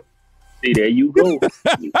salad? See, there you go.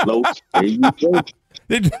 There you go.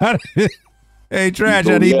 Hey, Trash,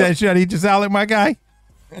 I'd eat that shit. I'd eat your salad, my guy.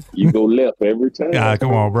 You go left every time.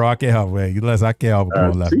 Come on, bro. I can't help it. Unless I can't help it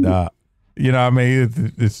going left, dog. You know what I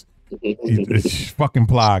mean? It's fucking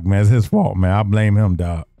Plug, man. It's his fault, man. I blame him,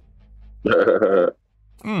 dog.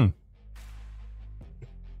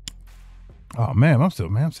 Oh, man. I'm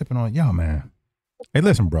sipping on y'all, man. Hey,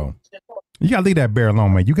 listen, bro. You gotta leave that bear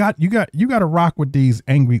alone, man. You got to rock with these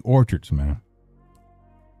Angry Orchards, man.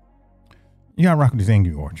 You gotta rock with these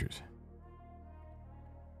Angry Orchards.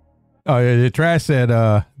 Oh, yeah, the Trash said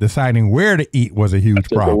deciding where to eat was a huge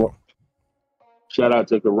problem. Shout out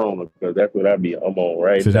to Corona, because that's what I'm on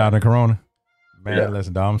right now. Shout out to Corona? Man,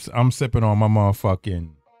 listen, dog, I'm sipping on my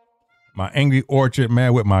Angry Orchard,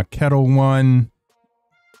 man, with my Kettle One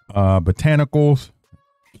botanicals,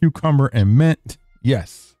 cucumber and mint.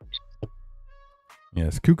 Yes,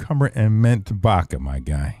 cucumber and mint vodka, my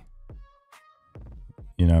guy.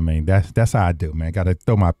 You know what I mean? That's how I do, man. Got to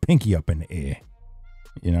throw my pinky up in the air.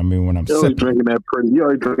 You know what I mean? When I'm sipping. You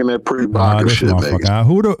already drinking that pretty vodka shit, man.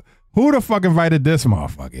 Who the fuck invited this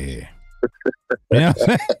motherfucker here? You know what I'm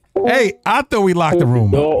saying? Hey, I thought we locked the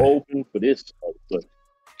room door up. Open for this.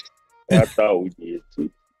 I thought we did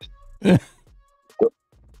too.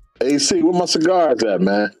 AC, where my cigars at,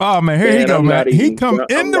 man? Oh, man, here he go, man. He come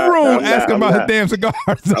in the room asking about his damn cigars.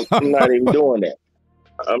 I'm not even doing that.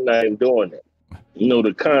 You know, the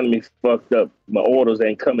economy fucked up. My orders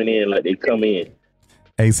ain't coming in like they come in.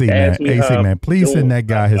 AC, man, please send that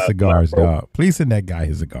guy his cigars, dog. Please send that guy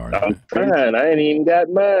his cigars. I'm trying. I ain't even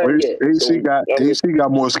got mine yet. AC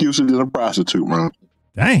got more excuses than a prostitute, man.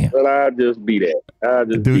 Damn. Well, I'll just be that.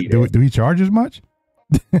 Do he charge as much?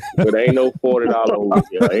 But ain't no $40 over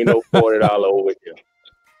here.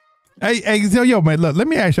 Hey, so yo, man, look, let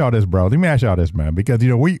me ask y'all this, bro. Let me ask y'all this, man, because, you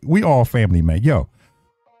know, we all family, man. Yo,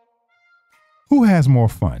 who has more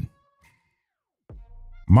fun?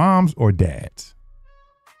 moms or dads?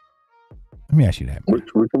 Let me ask you that. Which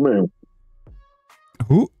man?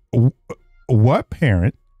 What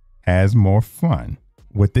parent has more fun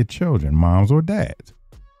with their children, moms or dads?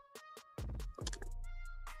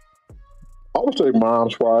 I would say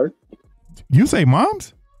moms, right? You say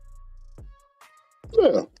moms?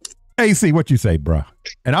 Yeah. AC, what you say, bro?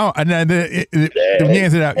 And I'll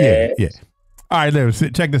answer that. Yeah. All right, let's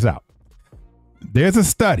check this out. There's a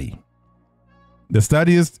study. The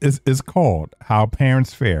study is called "How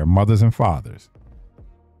Parents Fare, Mothers and Fathers."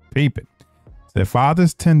 Peep it. The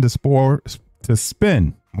fathers tend to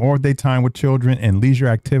spend more of their time with children and leisure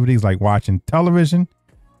activities like watching television,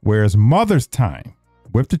 whereas mothers' time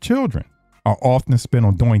with the children are often spent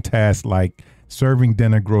on doing tasks like serving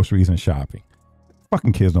dinner, groceries, and shopping.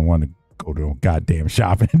 Fucking kids don't want to go to goddamn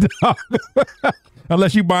shopping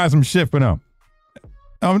unless you buy some shit for them.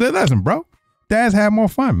 Listen, bro, dads have more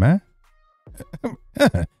fun, man.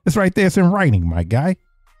 It's right there. It's in writing, my guy.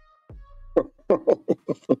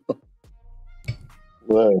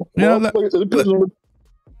 Well, like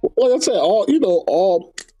I said,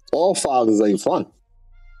 all fathers ain't fun.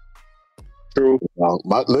 True.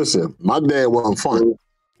 Listen, my dad wasn't fun.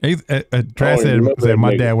 Trash said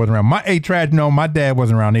my dad wasn't around. My dad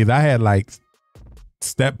wasn't around either. I had like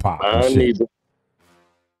step pop. I ain't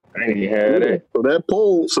had it. So that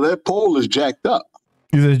pole is jacked up.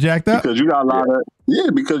 Is it jacked up? Because you got a lot of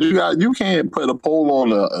you can't put a pole on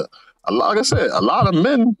like I said, a lot of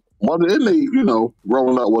men wasn't in the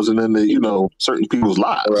growing up wasn't in the certain people's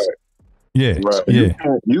lives. Right. Yeah. Right. So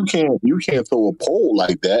you can't throw a pole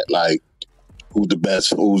like that, like who's the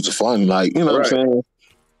best, who's the fun, like what I'm saying?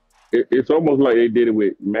 It's almost like they did it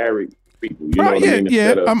with married people. You know what I mean?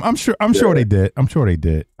 Yeah. I'm sure they did. I'm sure they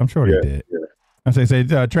did. Yeah. I say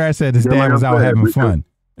Trash said his dad was out having fun.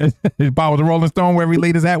 His Bob was a Rolling Stone where he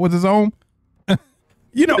laid his hat with his own. Because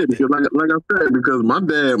like I said, because my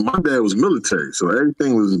dad was military, so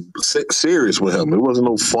everything was serious with him. It wasn't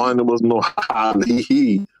no fun. It wasn't no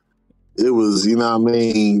he. It was, you know what I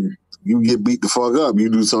mean. You get beat the fuck up, you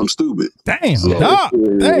do something stupid. Damn, dog.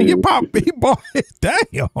 Damn, you pop he boy.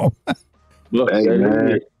 Damn. Look, hey,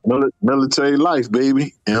 man, military life,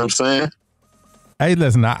 baby. You know what I'm saying? Hey,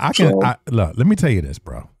 listen, look, let me tell you this,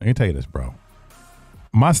 bro.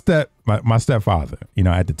 My stepfather,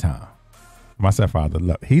 at the time,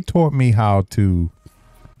 look, he taught me how to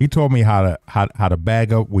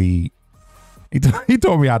bag up weed. He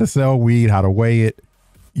taught me how to sell weed, how to weigh it.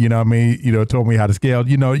 You know what I mean? Told me how to scale.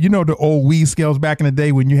 You know the old weed scales back in the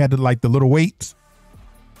day when you had the little weights.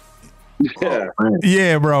 Yeah.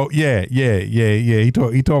 Yeah, bro. Yeah. He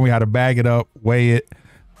taught me how to bag it up, weigh it.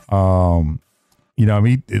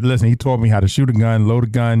 He taught me how to shoot a gun, load a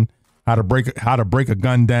gun, how to break a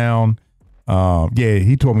gun down.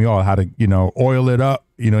 He taught me all how to, oil it up.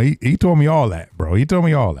 He taught me all that, bro. He told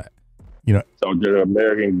me all that. So the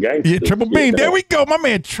American gangster. Yeah, Triple Beam. There we go. My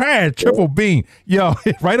man Trash, Triple Beam. Yo,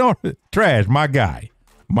 right on Trash, my guy.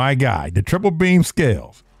 The Triple Beam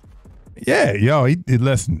scales. Yeah, yo,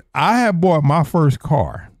 listen, I had bought my first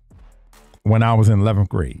car when I was in 11th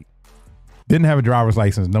grade. Didn't have a driver's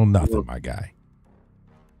license, no nothing, my guy.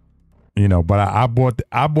 But I bought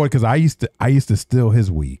because I used to steal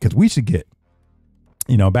his weed. Because we should get,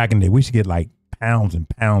 back in the day, we should get like pounds and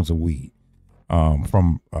pounds of weed.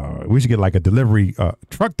 We should get like a delivery,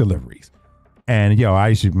 truck deliveries. And I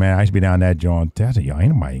used to be down that joint. I said,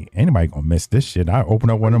 ain't nobody gonna miss this shit. I open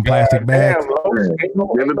up one of them plastic bags.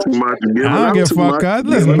 Give it too much. I don't give a fuck.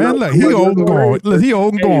 Listen, man, look, he old and gone. Look, he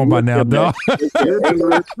old and gone by now, dog. He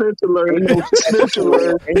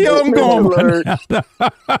old and gone by now.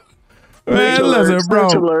 Man, listen,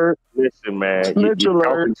 bro. Listen, man. Yeah,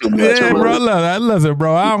 bro. Listen,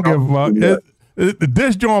 bro. I don't give a fuck.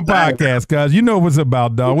 This joint podcast, guys. You know what's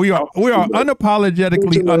about, dog. We are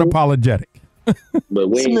unapologetically unapologetic. But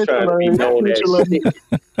we ain't trying to be known as snitches.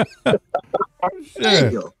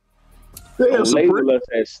 Don't label us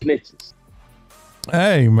as snitches.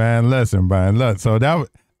 Hey, man, listen, Brian. Look, so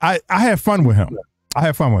I had fun with him.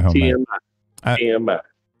 TMI.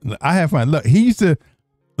 I had fun. Look, we used to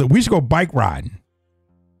go bike riding.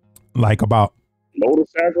 Like about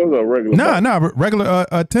motorcycles or regular? No, regular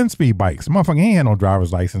 10-speed bikes. Motherfucker, he ain't had no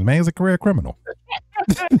driver's license, man. He's a career criminal.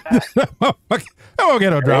 I won't get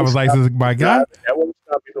no driver's license, my guy. That won't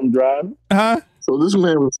stop you from driving. Huh? So this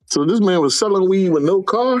man was selling weed with no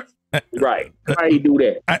car? Right. How you do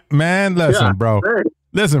that? Man, listen, bro. Man.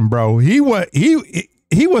 Listen, bro. He was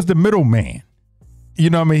the middleman. You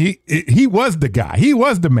know what I mean? He was the guy. He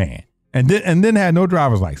was the man. And then had no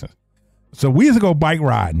driver's license. So we used to go bike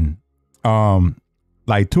riding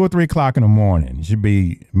like 2 or 3 o'clock in the morning. It should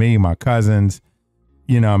be me, my cousins,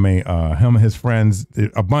 you know what I mean, him and his friends,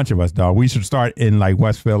 a bunch of us, dog, we should start in like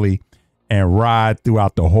West Philly and ride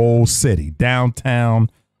throughout the whole city, downtown,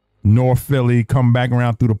 North Philly, come back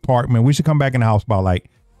around through the park. Man, we should come back in the house about like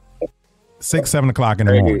 6, 7 o'clock in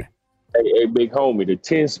the morning. Hey, big homie, the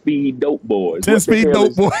 10-speed dope boys. 10-speed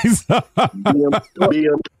dope boys. BMX.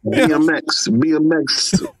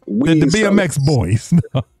 The BMX boys.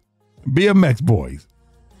 BMX boys.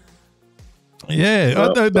 Yeah.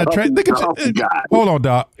 Hold on,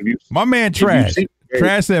 Doc. My man Trash.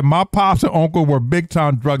 Trash said my pops and uncle were big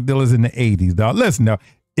time drug dealers in the 80s, dog. Listen, now,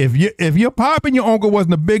 if your pop and your uncle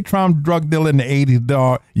wasn't a big time drug dealer in the 80s,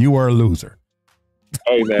 dog, you were a loser.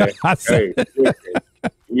 Hey, man. Hey, listen,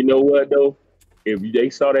 you know what, though? If they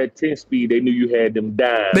saw that 10-speed, they knew you had them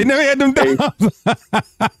dimes. They never had them dimes.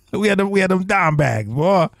 we had them dime bags,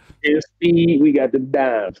 boy. 10-speed, we got the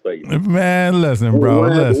dimes for you. Man, listen, bro.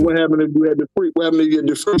 What happened if you had the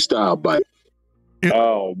freestyle bike?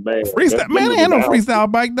 Oh, man. Freestyle, man, I had no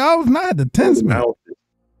freestyle bike, dog. It was not the 10s, man.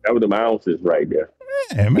 That was them ounces right there.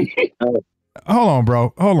 Yeah, man. Hold on,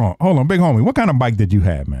 bro. Hold on. Big homie, what kind of bike did you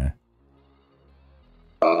have, man?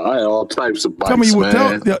 I had all types of bikes,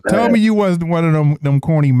 tell me you wasn't one of them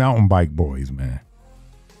corny mountain bike boys, man.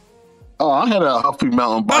 Oh, I had a Huffy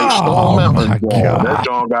mountain bike. Oh, my God.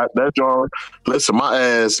 That John. Listen, my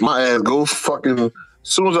ass go fucking. As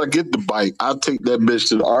soon as I get the bike, I take that bitch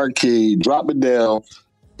to the arcade, drop it down,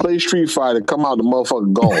 play Street Fighter, come out the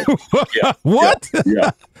motherfucker gone. Yeah. What? Yeah.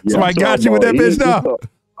 So I got you with that bitch now.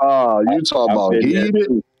 You talk about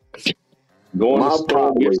heated. Going to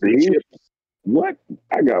store, get the chips. What?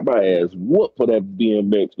 I got my ass whooped for that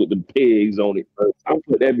BMX with the pigs on it. I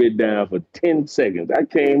put that bitch down for 10 seconds. I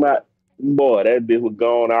came out, boy, that bitch was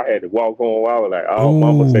gone. I had to walk home. I was like, oh,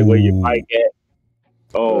 mama say, where your bike at?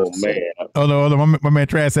 Oh, man. Oh, no, my man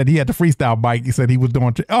Trash said he had the freestyle bike. He said he was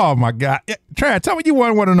doing, oh, my God. Trash, tell me you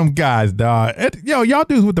weren't one of them guys, dog. Yo, y'all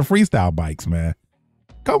dudes with the freestyle bikes, man.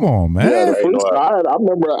 Come on, man. Yeah, I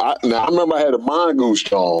remember I had a Mongoose,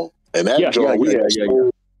 John. And that joint,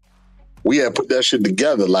 we had put that shit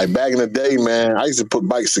together. Like back in the day, man, I used to put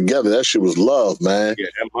bikes together. That shit was love, man. Yeah,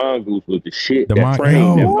 that Mongoose was the shit. I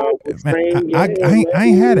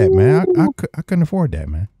ain't had that, man. I couldn't afford that,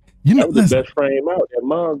 man. You know, that was the best frame out, that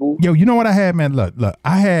Mongoose. Yo, you know what I had, man? Look,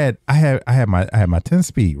 I had my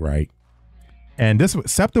 10-speed, right? And this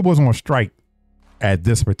SEPTA was on strike at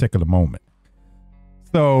this particular moment.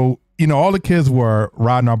 So, you know, all the kids were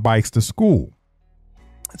riding our bikes to school.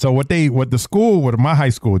 So what my high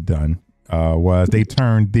school done was they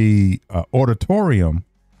turned the auditorium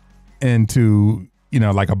into, you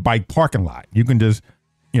know, like a bike parking lot. You can just,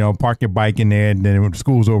 you know, park your bike in there, and then when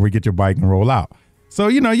school's over, get your bike and roll out. So,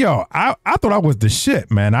 you know, yo, I thought I was the shit,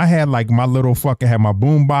 man. I had like my little had my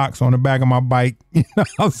boom box on the back of my bike. You know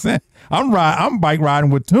what I'm saying? I'm bike riding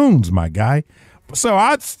with tunes, my guy. So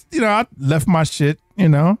I left my shit, you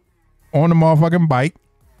know, on the motherfucking bike.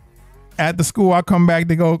 At the school, I come back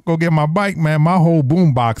to go get my bike, man. My whole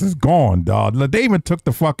boom box is gone, dog. They even took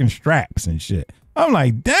the fucking straps and shit. I'm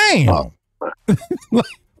like, damn. Oh. Like, what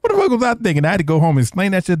the fuck was I thinking? I had to go home and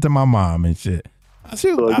explain that shit to my mom and shit.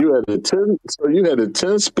 You had a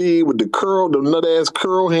 10-speed with the nut ass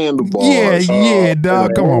curl handlebars. Yeah,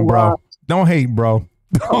 dog. Come on, bro. Don't hate, bro.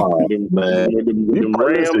 Oh, man.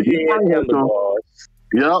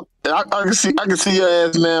 Yep, I can see your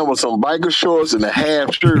ass now with some biker shorts and a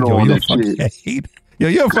half shirt on that shit. Yo,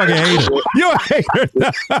 you're a fucking hater. You're a hater.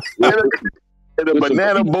 And a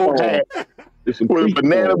banana bow hat. With a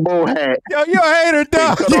banana bow hat. Yo, you're a hater,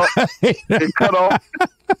 dog. It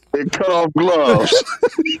cut off gloves.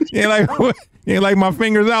 You ain't like my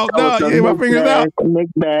fingers out, dog. You ain't my fingers out. Nick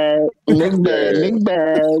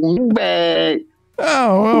bag.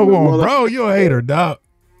 Oh, bro, you're a hater, dog.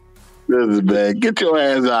 This is bad. Get your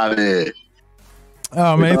ass out of here.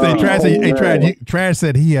 Oh, man. Trash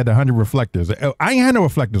said he had 100 reflectors. I ain't had no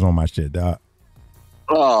reflectors on my shit, dog.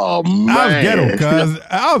 Oh, man. I was ghetto, cuz.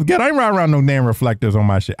 I ain't riding around no damn reflectors on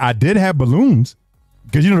my shit. I did have balloons.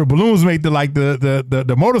 Because, you know, the balloons make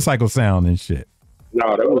the motorcycle sound and shit.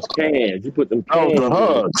 No, that was cans. You put them cans. That was the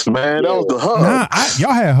hugs, man. That was the hugs.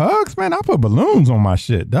 Y'all had hugs, man? I put balloons on my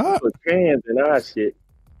shit, dog. Put cans in our shit.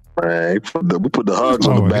 Man, we put the hugs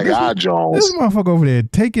on the back of our Jones. This motherfucker over there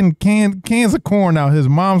taking cans of corn out his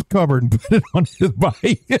mom's cupboard and put it on his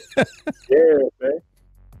bike. Yeah, man.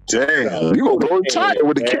 Damn, you gonna blow a tire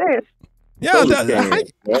with the can? Yeah,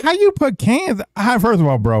 how you put cans? First of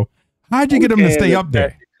all, bro, how'd you get them to stay up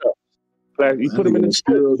there? You put them in the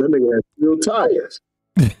spokes. That nigga had steel tires.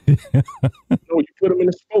 No, you put them in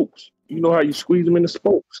the spokes. You know how you squeeze them in the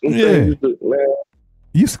spokes. Yeah.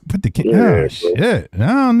 You put the can. Oh, shit. I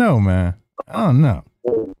don't know, man. I don't know.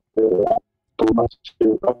 My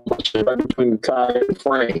shit right between the tire and the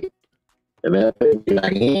frame. And that thing be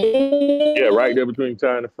like, Yeah, right there between the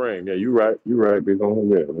tire and the frame. Yeah, you right, big on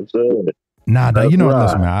yeah. That's it. Nah, dog, you know what?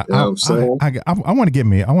 Listen, man. You know what I'm saying? I want to get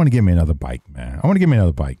me another bike, man. I want to get me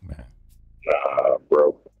another bike, man. Nah,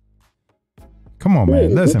 bro. Come on,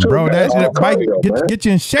 man. Listen, bro. That bike get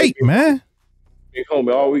you in shape, man. Hey,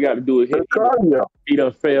 homie, all we got to do is hit cardio. He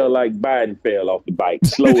done fell like Biden fell off the bike.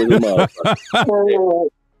 Slow as a motherfucker.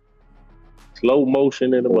 Slow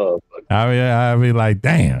motion in the motherfucker. I mean, like,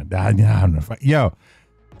 damn.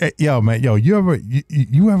 Yo, man. Yo, you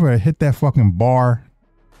ever hit that fucking bar?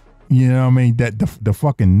 You know what I mean? That the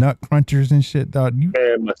fucking nut crunchers and shit, dog.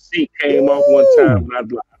 Man, my seat came off one time and I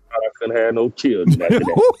thought I couldn't have no children after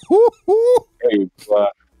that. Hey, boy.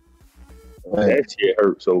 That shit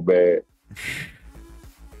hurt so bad.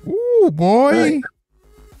 Ooh, boy. Right.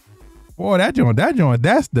 Boy, that joint,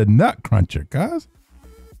 that's the nut cruncher, cuz.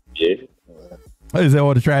 Yeah. What is that?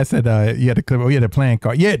 Oh, the Trash said you had the playing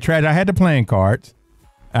card. Yeah, Trash, I had the playing cards.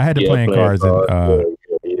 I had the playing cards.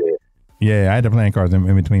 Yeah, I had the playing cards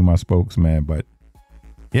in between my spokes, man. But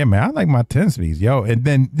yeah, man, I like my 10 speeds, yo. And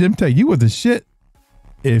then let me tell you, was the shit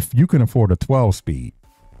if you can afford a 12 speed.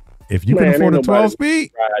 If you can afford a 12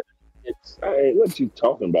 speed. What you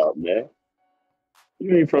talking about, man?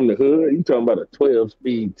 You ain't from the hood. You talking about a 12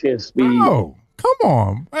 speed, 10 speed. Oh, come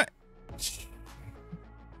on.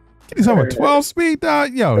 Get yourself a 12 speed,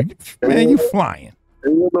 dog. Yo, man, you flying.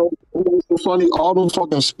 And you know, it's funny, all those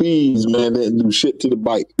fucking speeds, man, that do shit to the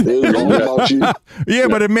bike. They was all about you. Yeah,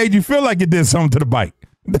 but it made you feel like it did something to the bike.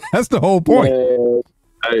 That's the whole point. Man,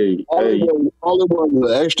 all it was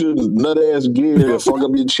was an extra nut ass gear to fuck up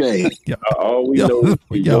your chain. All we know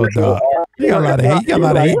is dog. You got a lot of hate. You got a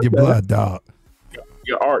lot of hate in your blood, dog.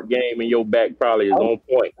 Your art game in your back probably is on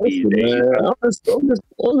point these days. I'm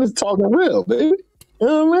just talking real, baby. You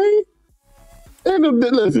know what I mean? And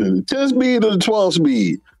listen, 10 speed or 12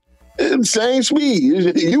 speed. Same speed.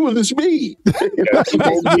 You was the speed.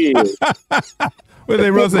 What they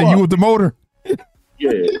really say? You was the motor? Yeah.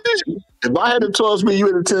 If I had a 12 speed, you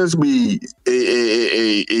had a 10 speed,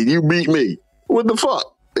 and you beat me. What the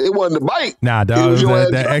fuck? It wasn't the bike. Nah, dog. It was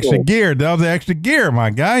that extra gear. That was the extra gear, my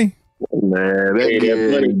guy. Man,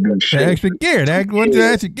 that extra gear. That wasn't the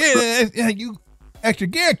extra gear. You extra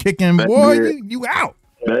gear kicking, boy. You out.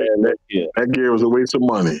 That gear was a waste of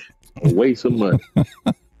money. A waste of money.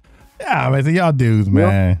 Yeah, man. So y'all dudes,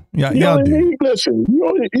 man. Y'all dudes. Listen, you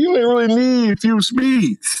ain't really need a few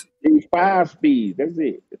speeds. You need 5 speeds. That's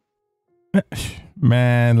it.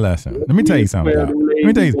 Man, listen. Let me tell you something, dog.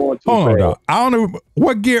 Hold on, dog. I don't know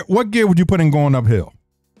what gear would you put in going uphill?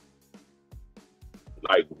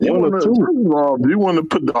 Like one or two. You want to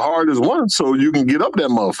put the hardest one so you can get up that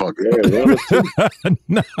motherfucker.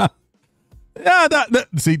 Yeah, nah. Yeah,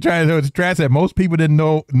 see, Trash said most people didn't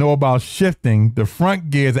know about shifting the front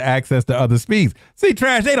gears to access to other speeds. See,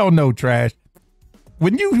 Trash, they don't know, Trash.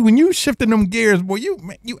 When you shifting them gears, boy, you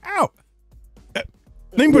out. Let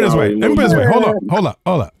me put it this way. Hold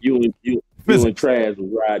up. You and Trash was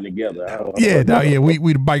riding together. Yeah,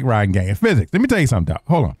 we the bike riding gang. Physics. Let me tell you something, dog.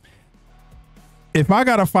 Hold on. If I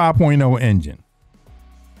got a 5.0 engine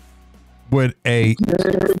with a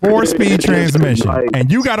 4-speed transmission,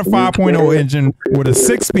 and you got a 5.0 engine with a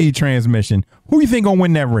 6-speed transmission, who you think gonna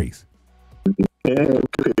win that race?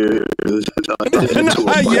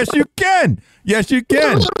 Yes, you can.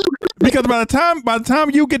 Because by the time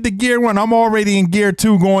you get to gear 1, I'm already in gear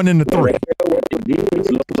 2 going into 3.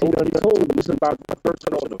 It's about the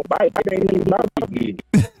person on the bike. I ain't even about to get.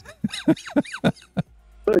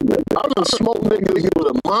 I done smoke niggas with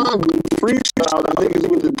a mongoose freestyle niggas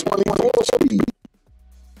with the 24 speed.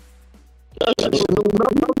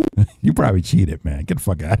 You probably cheated, man. Get the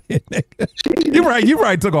fuck out of here, nigga. You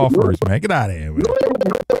probably took off first, man. Get out of here, man.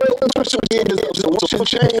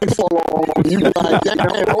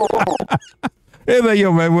 It's like,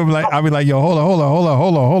 yo, man, I'll be like, yo, hold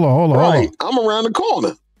on. Right, I'm around the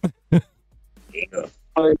corner.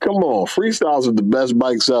 Like, come on, freestyles are the best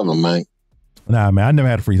bikes ever, man. Nah, man, I never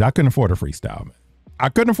had a freestyle. I couldn't afford a freestyle, man. I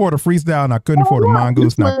couldn't afford a freestyle, and I couldn't afford a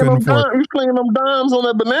mongoose, and I couldn't afford. You slinging them dimes on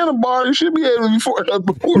that banana bar? You should be able to afford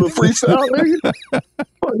the freestyle, nigga.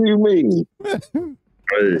 What do you mean?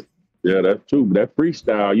 Hey, yeah, that's true. But that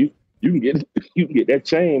freestyle, you can get that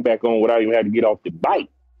chain back on without even having to get off the bike.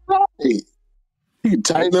 Right. You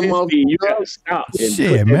tighten them up. You gotta stop.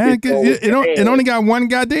 Shit, man, it only got one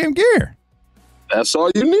goddamn gear. That's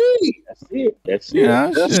all you need. That's it.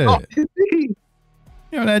 Yeah, that's all you need.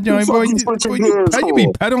 You know that joint, boy. You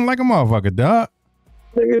be pedaling like a motherfucker, dog.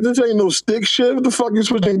 Nigga, this ain't no stick shit. What the fuck you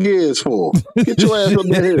switching gears for? Get your ass up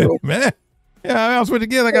the hill, man. Yeah, I switch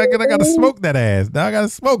again. I gotta smoke that ass. Now I gotta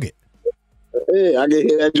smoke it. Yeah, I can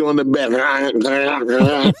hear that joint in the back.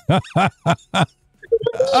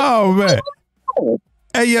 Oh man.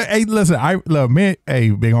 Hey, yeah, hey, listen, big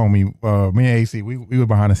homie, me and AC, we were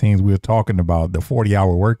behind the scenes, we were talking about the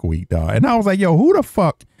 40-hour work week, dog. And I was like, yo, who the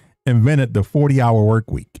fuck invented the 40-hour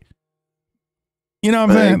work week? You know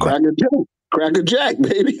what I'm saying? Cracker Jack,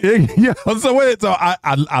 baby. Yeah, so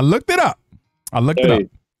I looked it up. All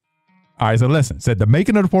right, so listen, said the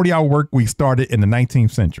making of the 40-hour work week started in the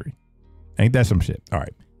 19th century. Ain't that some shit? All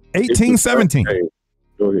right. 1817.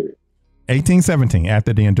 Go ahead. 1817,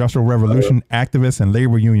 after the Industrial Revolution, activists and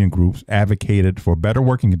labor union groups advocated for better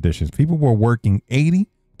working conditions. People were working 80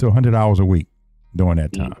 to 100 hours a week during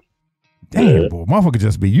that time. Damn, boy,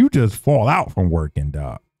 motherfucker you just fall out from working,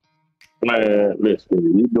 dog. Man,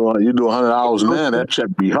 listen, you do 100 hours, man. That check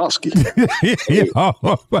be husky. the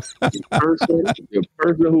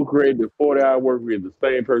person who created the 40-hour work week is the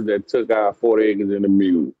same person that took out 40 acres in the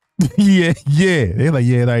mule. Yeah. They're like,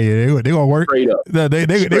 they gonna work. Straight up. They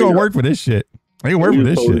gonna work for this shit. They gonna work for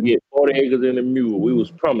this shit. To get 40 acres in the mule. We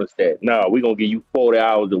was promised that. No, we gonna give you 40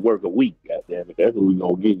 hours to work a week. Goddamn it, that's what we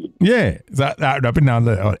gonna give you. Yeah. So, up and down,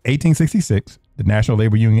 1866, the National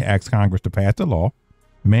Labor Union asked Congress to pass the law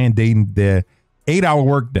mandating the 8-hour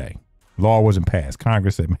workday. Law wasn't passed.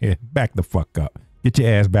 Congress said, man, back the fuck up. Get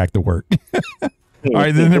your ass back to work. All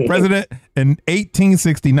right, then the president in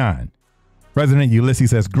 1869, President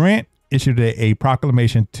Ulysses S. Grant issued a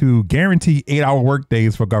proclamation to guarantee 8-hour work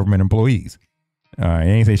days for government employees. He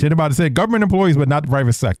ain't say shit about it. Said government employees, but not the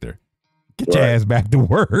private sector. Get your ass back to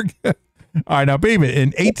work. All right, now, baby, in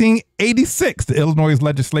 1886, the Illinois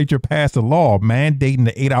legislature passed a law mandating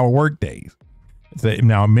the 8-hour work days. So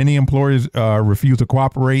now, many employers refused to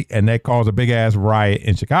cooperate, and that caused a big-ass riot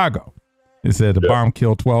in Chicago. It said the bomb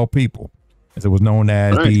killed 12 people. It was known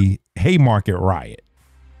as the Haymarket Riot.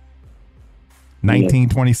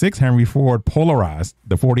 1926, Henry Ford polarized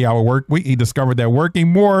the 40-hour work week. He discovered that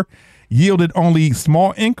working more yielded only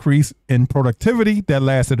small increase in productivity that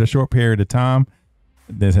lasted a short period of time.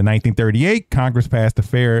 Then in 1938, Congress passed the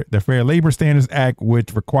Fair Labor Standards Act,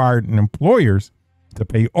 which required employers to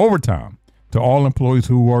pay overtime to all employees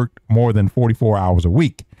who worked more than 44 hours a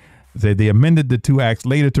week. They amended the two acts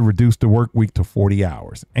later to reduce the work week to 40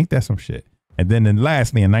 hours. Ain't that some shit? And then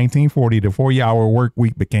lastly, in 1940, the 40-hour work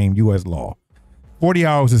week became U.S. law. 40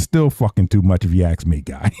 hours is still fucking too much if you ask me,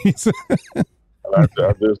 guys. I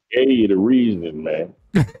just gave you the reason, man.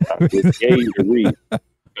 I just gave you the reason.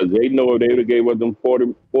 Because they know if they would have gave us them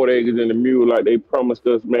 40 acres in the mule like they promised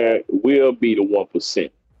us, man, we'll be the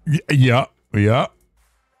 1%. Yeah.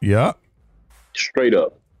 Straight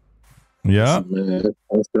up. Yeah. Man,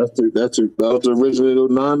 that's the original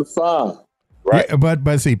 9 to 5. Right. Yeah,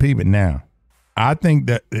 but see, people, now, I think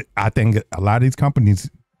a lot of these companies,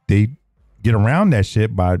 they get around that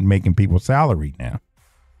shit by making people salary now.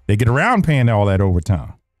 They get around paying all that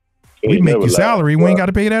overtime. We make your salary, we ain't got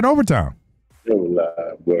to pay that overtime. Never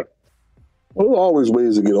lie, bro. Well, there's always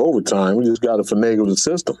ways to get overtime. We just got to finagle the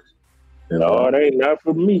system. No, it ain't not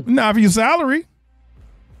for me. Not for your salary.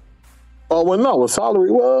 Oh, well, no, with salary,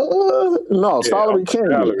 salary can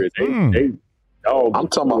salary. I'm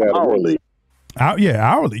talking about hourly.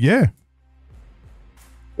 Hourly, yeah.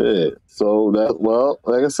 Yeah, so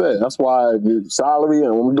like I said, that's why the salary, and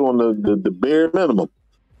I'm doing the bare minimum.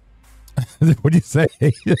 What'd you say?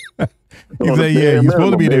 You say, you're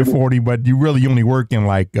supposed to be there 40, but you really only working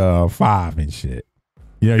like 5 and shit.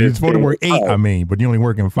 Yeah, you're supposed to work 8, but you only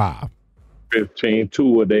working 5. 15,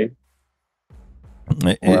 2 a day.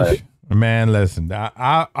 Right. Man, listen,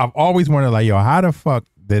 I've always wondered, like, how the fuck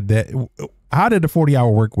how did the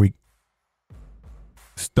 40-hour work week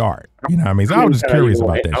start? You know what I mean? So I was just curious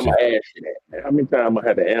about that shit. I'm going to ask you that, man. How many times I'm going to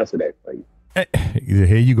have to answer that for you?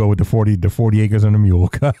 Here you go with the 40 acres and the mule.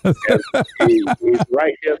 It's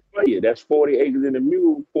right there for you. That's 40 acres in the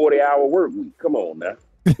mule, 40-hour work week. Come on now.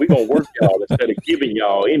 We're going to work y'all instead of giving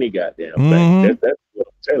y'all any goddamn thing. That's what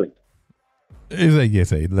I'm telling you. It's like, yes,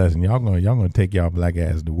 hey, listen, y'all gonna take y'all black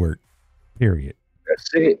ass to work. Period. That's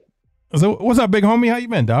it. So what's up, big homie? How you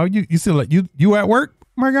been, dog? You still you at work,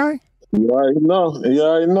 my guy? You already know,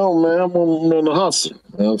 man. I'm on the hustle.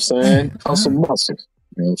 You know what I'm saying? Hustle muscle.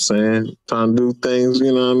 You know what I'm saying? Trying to do things,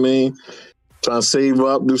 you know what I mean? Trying to save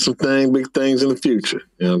up, do some big things in the future.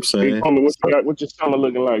 You know what I'm saying? Big homie, what's your summer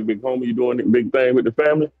looking like, big homie? You doing a big thing with the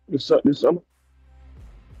family this summer?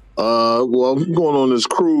 Well, I'm going on this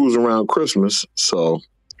cruise around Christmas, so.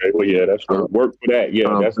 Okay, well, yeah, that's work for that.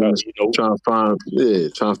 Yeah, that's not, trying to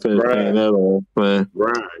finish paying that off, man.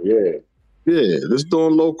 Right, yeah. Yeah, just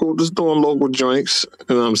doing local drinks.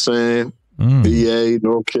 You know what I'm saying? VA,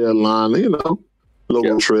 North Carolina,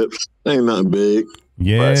 little trips. Ain't nothing big.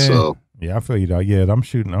 Yeah. So yeah, I feel you, dog. Yeah,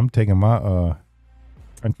 I'm taking my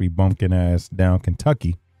country bumpkin ass down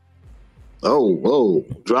Kentucky. Oh,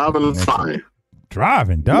 driving and flying.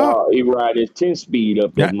 Driving, dog. No, he ride his 10-speed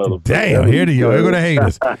up that motherfucker. Damn, here they go. Here go the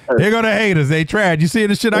haters. Here go the haters. They tried. You see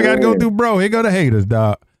the shit I got to go through, bro? Here go the haters,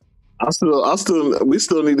 dog. We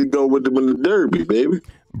still need to go with them in the Derby, baby.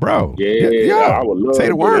 Bro. Yeah, I would love say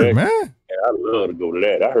the word, man. Yeah, I love to go to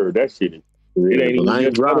that. I heard that shit. It ain't even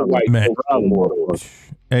just other white folks no more.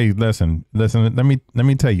 Hey, listen. Let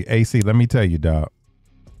me tell you, AC. Let me tell you, dog.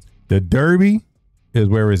 The Derby is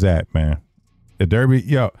where it's at, man. The Derby,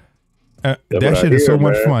 yo. That shit is so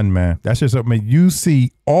much fun, man. That's just something. You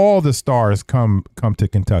see all the stars come to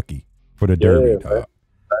Kentucky for the Derby, dog.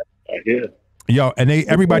 Yo, and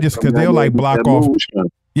everybody just because they'll like block off.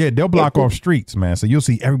 Yeah, they'll block off streets, man. So you'll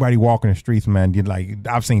see everybody walking the streets, man. You like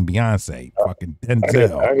I've seen Beyonce, fucking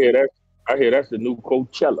Denzel. I hear that's the new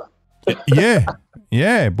Coachella.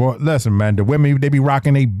 yeah, boy. Listen, man, the women they be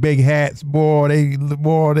rocking they big hats, boy. They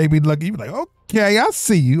be looking. You be like, okay, I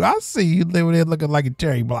see you living there looking like a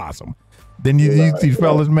cherry blossom. Then you see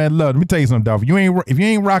fellas, man. Look, let me tell you something, dog. If you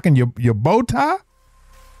ain't rocking your bow tie,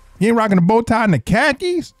 you ain't rocking the bow tie and the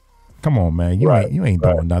khakis. Come on, man. You ain't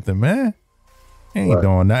doing nothing, man. You ain't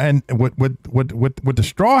doing nothing. And with the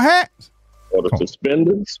straw hats or the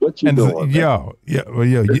suspenders. What you doing?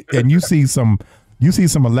 And you see some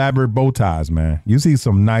elaborate bow ties, man. You see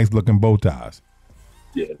some nice looking bow ties.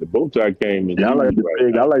 Yeah, the bow tie came in. I like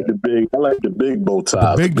the big bow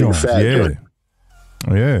ties. The big joints,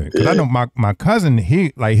 yeah, because I know my cousin.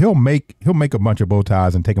 He'll make a bunch of bow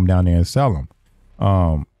ties and take them down there and sell them.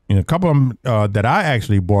 A couple of them that I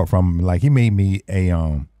actually bought from, like he made me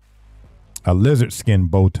a lizard skin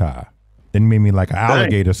bow tie. Then he made me like an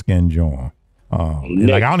alligator skin joint.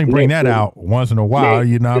 Like I only bring that out once in a while.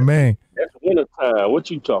 You know what I mean? That's winter time. What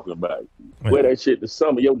you talking about? Wear that shit in the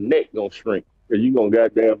summer, your neck gonna shrink because you gonna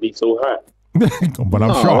goddamn be so hot. But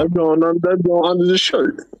I'm sure that's going under the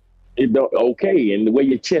shirt. It don't okay, and the way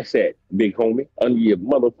your chest at, big homie, under your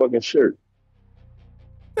motherfucking shirt.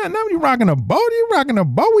 Now you rocking a bow? You rocking a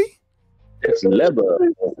Bowie? It's leather.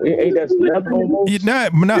 Ain't that leather almost? No,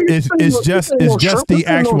 it's just the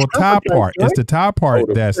actual top part. It's the top part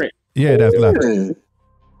that's leather.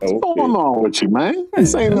 What's going on with you, man? You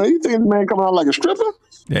think the man coming out like a stripper?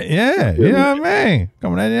 Yeah, you know what I mean?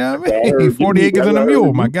 Coming out, you know what I mean? 40 acres and a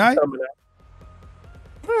mule, my guy. All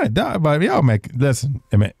right, dog, but y'all listen,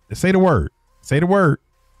 say the word. Say the word.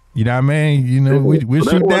 You know what I mean? You know, we'll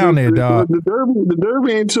shoot down there, dog. The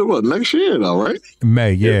Derby ain't till what, next year though, right?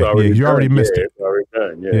 May, you already missed it. It's already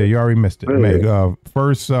done, yeah, you already missed it. May,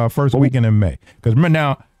 first weekend in May. Because remember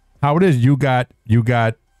now, how it is, you got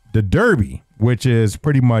the Derby, which is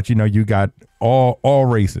pretty much, you got all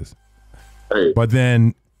races. Hey. But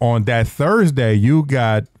then on that Thursday, you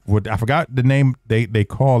got what I forgot the name they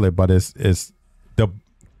call it, but it's the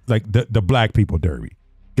black people Derby.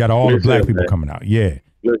 Got all the black people coming out. Yeah.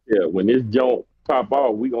 Look here, when this joint pop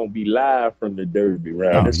off, we gonna be live from the Derby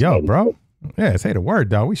round. Oh, yo, bro. Yeah, say the word,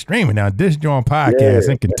 dog. We streaming now. This joint podcast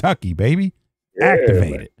in Kentucky, baby. Yeah,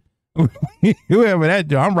 activate it. Whoever that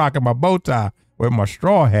joint, I'm rocking my bow tie with my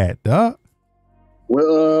straw hat, dog.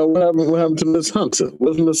 Well, what happened to Miss Hunter?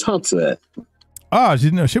 Where's Miss Hunter at? Oh,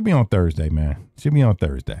 she'll be on Thursday, man. She'll be on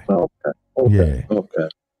Thursday. Okay.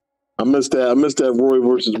 I missed that Roy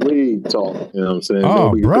versus Wade talk. You know what I'm saying?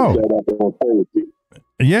 Oh, bro.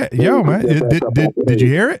 Yeah, yo, man. Did you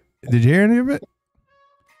hear it? Did you hear any of it?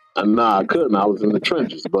 Nah, I couldn't. I was in the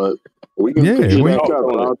trenches, but we can. We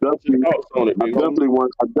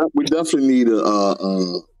definitely need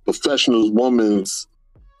a professional woman's.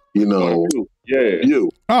 You.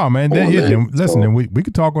 Oh man, then we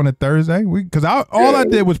could talk on a Thursday. Because all I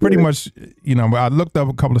did was pretty much, I looked up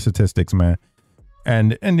a couple of statistics, man.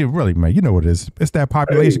 And it really, man, you know what it is. It's that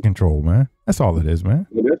population control, man. That's all it is, man.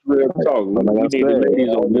 Well, that's real talk.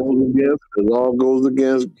 It all goes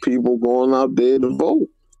against people going out there to vote.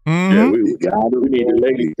 Mm-hmm. Yeah, we need the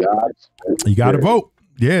ladies, guys. You got to vote.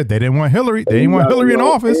 Yeah, they didn't want Hillary. They didn't want Hillary in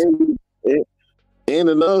office. And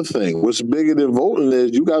another thing, what's bigger than voting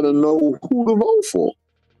is you got to know who to vote for.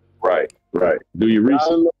 Right. Do you research?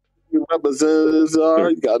 Who your representatives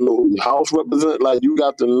are. You got to know who your House represent. Like, you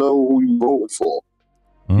got to know who you voting for.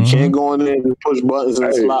 You can't go in there and push buttons in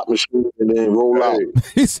a slot machine and then roll out.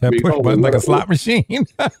 He said push buttons like a slot machine. Big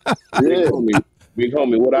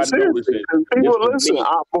homie, what I noticed is people listen.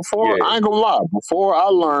 I ain't gonna lie. Before I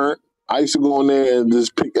learned, I used to go in there and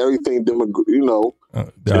just pick everything. Democrats.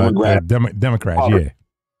 Democrats, yeah.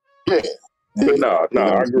 Yeah. No,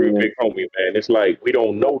 I agree with Big Homie, man. It's like we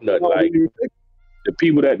don't know nothing. Like the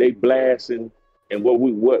people that they blasting and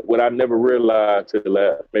what I never realized till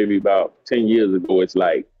maybe about 10 years ago, it's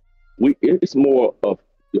like it's more of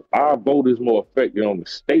our vote is more affected on the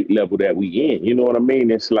state level that we in. You know what I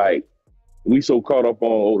mean? It's like we so caught up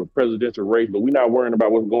on the presidential race, but we're not worrying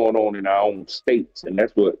about what's going on in our own states, and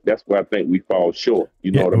that's where I think we fall short.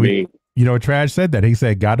 You know what I mean? You know, Trash said that. He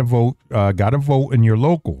said, "Got to vote in your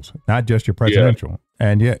locals, not just your presidential." Yeah.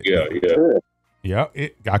 And yeah.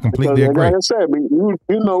 I completely agree. Like I said, you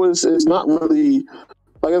know, it's not really,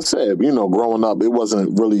 like I said, you know, growing up, it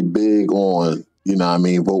wasn't really big on, you know what I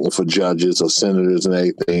mean, voting for judges or senators and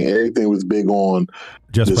everything. Everything was big on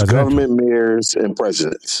just government mayors and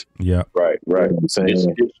presidents. Yeah. Right. You know what I'm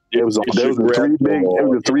saying? There was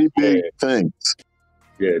the three big things.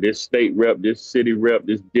 Yeah, this state rep, this city rep,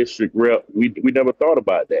 this district rep, we never thought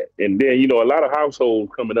about that. And then, you know, a lot of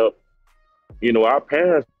households coming up, you know, our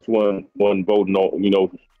parents weren't voting on, you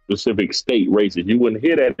know, specific state races. You wouldn't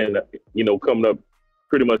hear that, and you know, coming up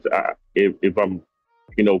pretty much. If I'm,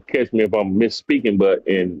 you know, catch me if I'm misspeaking, but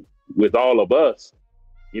with all of us,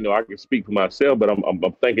 you know, I can speak for myself, but I'm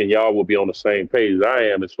thinking y'all will be on the same page as I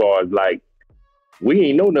am as far as like we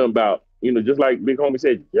ain't know nothing about, you know, just like Big Homie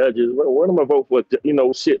said, judges. What am I vote for? You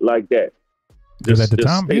know, shit like that. Because at the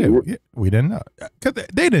time, we didn't know. Because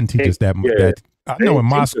they didn't teach us that. Yeah. I know in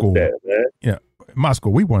my school, in my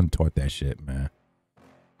school, we weren't taught that shit, man.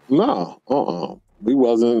 No, we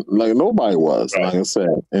wasn't, like nobody was, right. Like I said,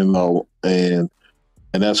 you know, and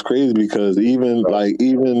that's crazy because even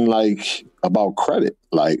about credit,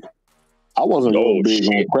 like I wasn't real big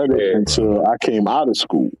on credit until I came out of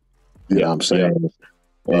school. You know what I'm saying?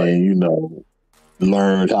 Yeah. And, you know,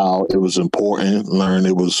 learned how it was important, learned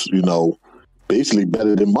it was, you know, basically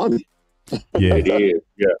better than money. Yeah, it is.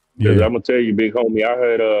 Yeah. Because I'm going to tell you, Big Homie, I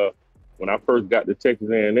heard when I first got to Texas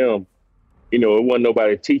A&M, you know, it wasn't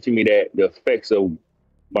nobody teaching me that the effects of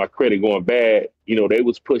my credit going bad. You know, they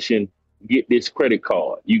was pushing, get this credit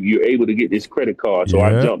card. You're able to get this credit card. So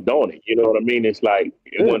I jumped on it. You know what I mean? It's like,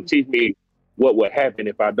 it wouldn't teach me what would happen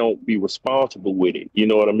if I don't be responsible with it. You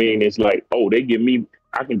know what I mean? It's like, oh, they give me,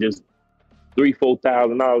 I can just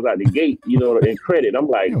 $3,000-$4,000 out the gate, you know, in credit. I'm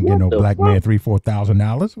like, you don't get no black man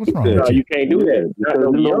 $3,000-$4,000. What's wrong with you? You can't do that.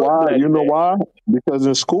 You know why? You know why? Because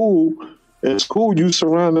in school, you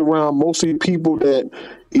surrounded around mostly people that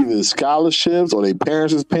either scholarships or their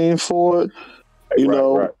parents is paying for it. You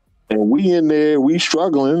know, right. And we in there, we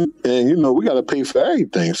struggling, and you know, we got to pay for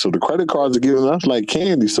everything. So the credit cards are giving us like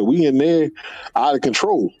candy. So we in there out of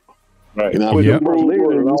control. Right. You know, later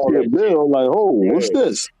you see a bill like, oh, what's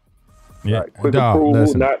this? Yeah. Right. Quick approval,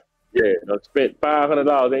 spent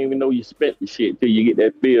 $500. They ain't even know you spent the shit till you get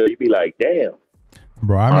that bill. You be like, damn.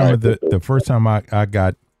 Bro, I remember the first time I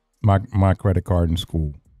got my credit card in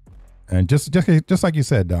school, and just like you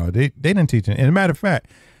said, dog, they didn't teach it. And as a matter of fact,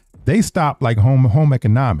 they stopped like home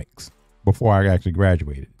economics before I actually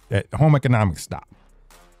graduated. That home economics stopped.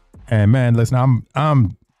 And man, listen,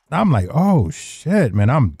 I'm like, oh shit,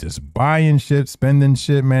 man, I'm just buying shit, spending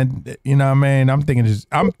shit, man. You know what I mean? I'm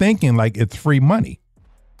thinking like it's free money.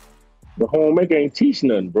 The home ec ain't teach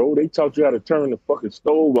nothing, bro. They taught you how to turn the fucking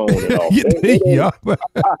stove on and off. You know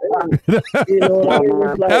what I mean?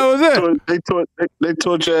 Like, that was it. They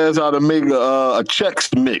taught you as how to make a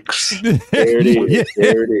Chex Mix. There it is.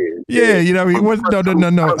 There it is. Yeah, you know what I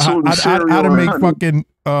mean? No. How to make fucking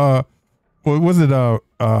what was it?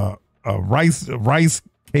 Rice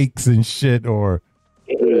cakes and shit, or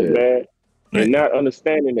man. And not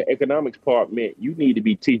understanding the economics part meant you need to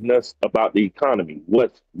be teaching us about the economy.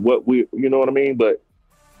 What we, you know what I mean? But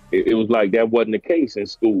it was like that wasn't the case in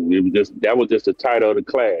school. It was that was just the title of the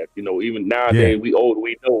class. You know, even nowadays we older,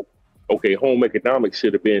 we know, okay, home economics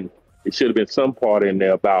should have been some part in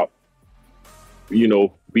there about, you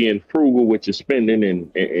know, being frugal with your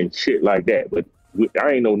spending and shit like that. But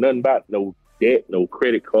I ain't know nothing about no debt, no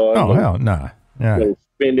credit card. Oh, hell nah. Yeah. No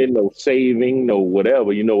spending, no saving, no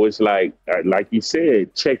whatever. You know, it's like you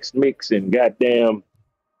said, Chex Mix and goddamn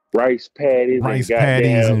rice patties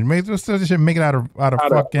and make it out of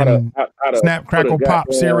fucking Snap Crackle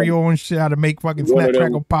Pop cereal and shit. How to make fucking Snap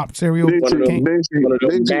Crackle Pop cereal.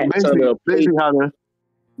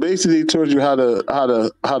 Basically told you how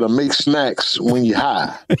to make snacks when you're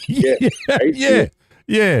high. Yeah.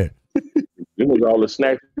 It was all the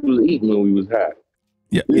snacks we was eating when we was high.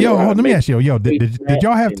 Yeah. Let me ask you, did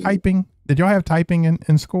y'all have typing? Did y'all have typing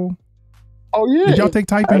in school? Oh yeah. Did y'all take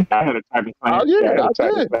typing? I had a typing class. Oh yeah, I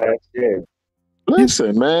did. Yeah.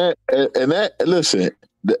 Listen, man, and that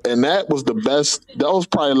was the best. That was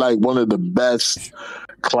probably like one of the best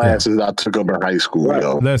classes I took up in high school, Right.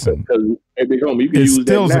 yo. Listen, Because you can it use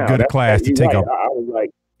still is that a now. good That's class to you're take right. up. I was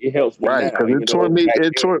like, it helps me Right, now. because it taught me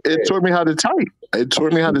it taught me how to type. It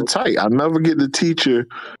taught me how to type. I never get the teacher.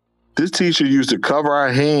 This teacher used to cover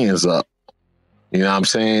our hands up. You know what I'm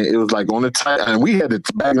saying? It was like on the type, and we had to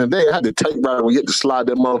back in the day. I had to typewriter. We had to slide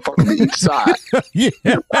that motherfucker to each side. Yeah,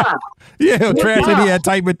 yeah. Trash said he had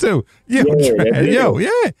type it too. Yeah, trash. Yo, yeah.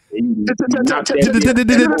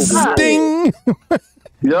 Ding,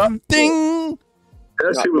 Yeah, ding.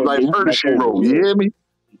 that shit was like murder she wrote. You hear me?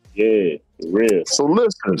 Yeah, real. So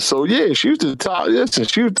listen, so yeah, she used to talk. Listen,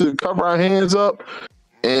 she used to cover our hands up,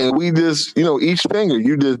 and we just, each finger,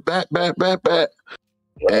 you just back.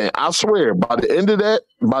 And I swear, by the end of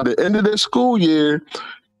that school year,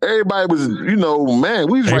 everybody was,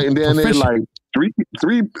 man, we was writing down there like three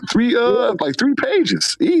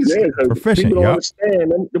pages, easy. Yeah, because Proficient, people don't yup.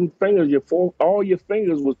 understand them fingers. All your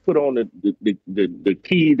fingers was put on the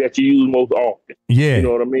key that you use most often. Yeah. You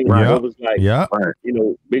know what I mean? Right. So it was like, Yeah.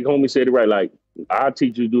 Big homie said it right. Like, our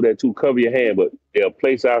teachers do that too. Cover your hand, but they'll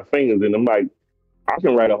place our fingers, and I'm like, I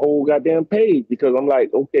can write a whole goddamn page because I'm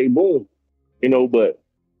like, okay, boom, but.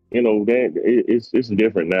 It's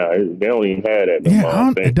different now. They don't even have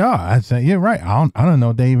that. I say you're right. I don't know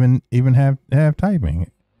if they even have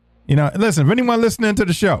typing. Listen, if anyone listening to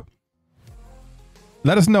the show,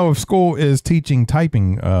 let us know if school is teaching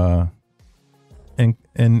typing in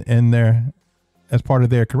their as part of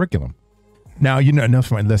their curriculum. Now,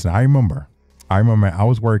 listen, I remember I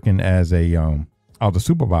was working as I was a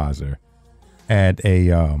supervisor at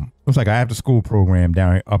it was like an after school program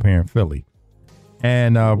up here in Philly.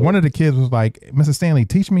 And one of the kids was like, Mr. Stanley,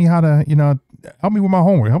 teach me how to, help me with my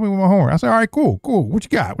homework. I said, all right, cool. What you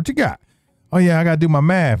got? Oh, yeah, I got to do my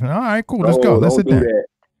math. All right, cool. Let's go. Let's sit down.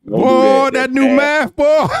 Whoa, that new math,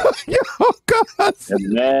 boy. Yo, God. That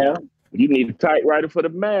math. You need a typewriter for the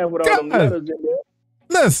math with all them letters in there.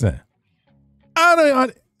 Listen,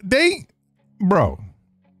 bro,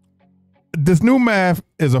 this new math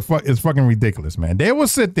is fucking ridiculous, man. They will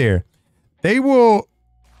sit there. They will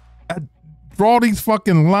draw these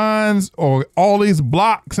fucking lines or all these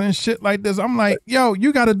blocks and shit like this. I'm like, yo,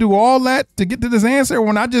 you got to do all that to get to this answer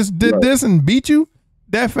when I just did this and beat you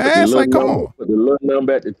that fast? Like, come on. Put the little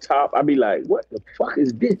number at the top. I be like, what the fuck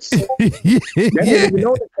is this? Yeah. That ain't even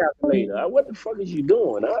on the calculator. What the fuck is you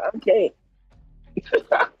doing? I can't.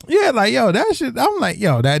 Yeah, like, yo, that shit. I'm like,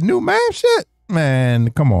 yo, that new math shit,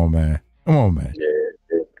 man. Come on, man. Yeah.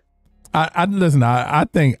 I listen. I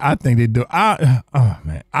think they do. I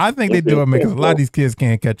think they do it because a lot of these kids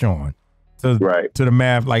can't catch on to the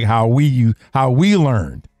math like how we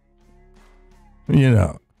learned,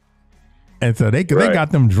 and so they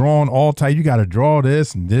got them drawn all tight. You got to draw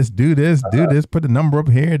this and this, do this, put the number up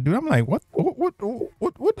here, do. I'm like, what?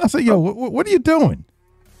 I say, yo, what are you doing?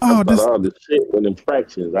 I thought all the shit with them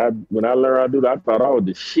fractions. When I learned how to do that, I thought all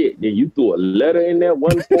the shit. Then you threw a letter in there,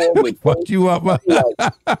 one form with fucked you up.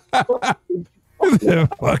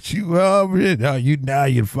 Fucked you up. Now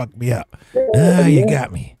you fucked me up. You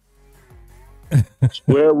got me.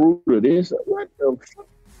 Square root of this. What the fuck?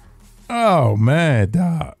 Oh man,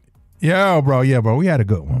 dog. Yo, bro. Yeah, bro. We had a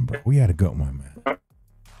good one, bro. We had a good one, man.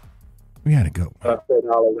 We had a good one. I said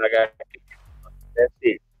all I got. That's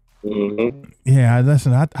it. Mm-hmm. Yeah,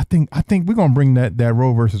 listen. I think we're gonna bring that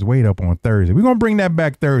Roe versus Wade up on Thursday. We're gonna bring that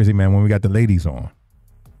back Thursday, man, when we got the ladies on.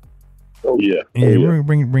 Oh yeah. We're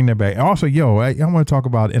gonna bring that back. Also, yo, I want to talk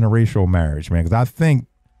about interracial marriage, man, because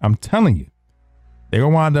I'm telling you, they're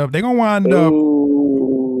gonna wind up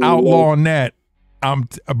outlawing that.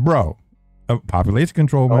 Bro, population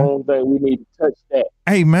control, man. I don't think we need to touch that.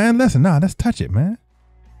 Hey, man, listen, let's touch it, man.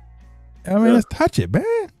 Let's touch it, man.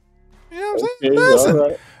 You know what I'm saying? Listen.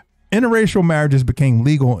 Right. Interracial marriages became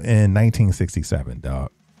legal in 1967, dog.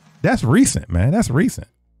 That's recent, man. That's recent.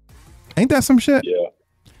 Ain't that some shit? Yeah.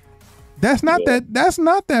 That's not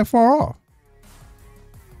that far off.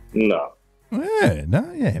 No.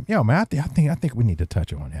 Yeah. Yo, man, I think we need to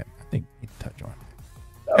touch on that. I think we need to touch on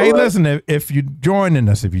that. Hey, listen, if you're joining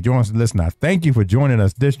us, listen, I thank you for joining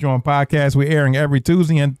us. This JAWN podcast, we're airing every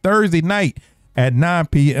Tuesday and Thursday night at 9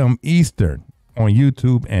 p.m. Eastern on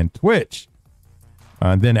YouTube and Twitch.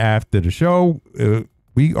 Then after the show,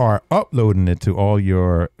 we are uploading it to all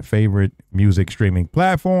your favorite music streaming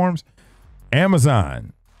platforms: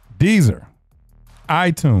 Amazon, Deezer,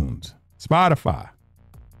 iTunes, Spotify.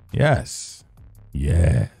 Yes.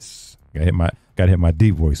 Gotta hit my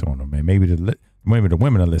deep voice on them, man. Maybe the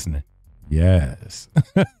women are listening. Yes.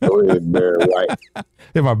 Go ahead, Barry White.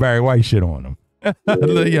 Hit my Barry White shit on them. Yeah.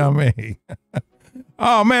 You know what I mean?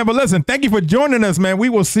 Oh, man. But listen, thank you for joining us, man. We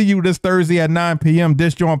will see you this Thursday at 9 p.m.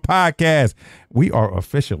 Disjoint Podcast. We are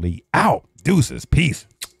officially out. Deuces. Peace.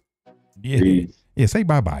 Yeah. Peace. Yeah. Say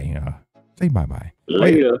bye-bye. Say bye-bye.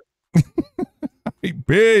 Later.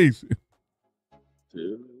 Peace.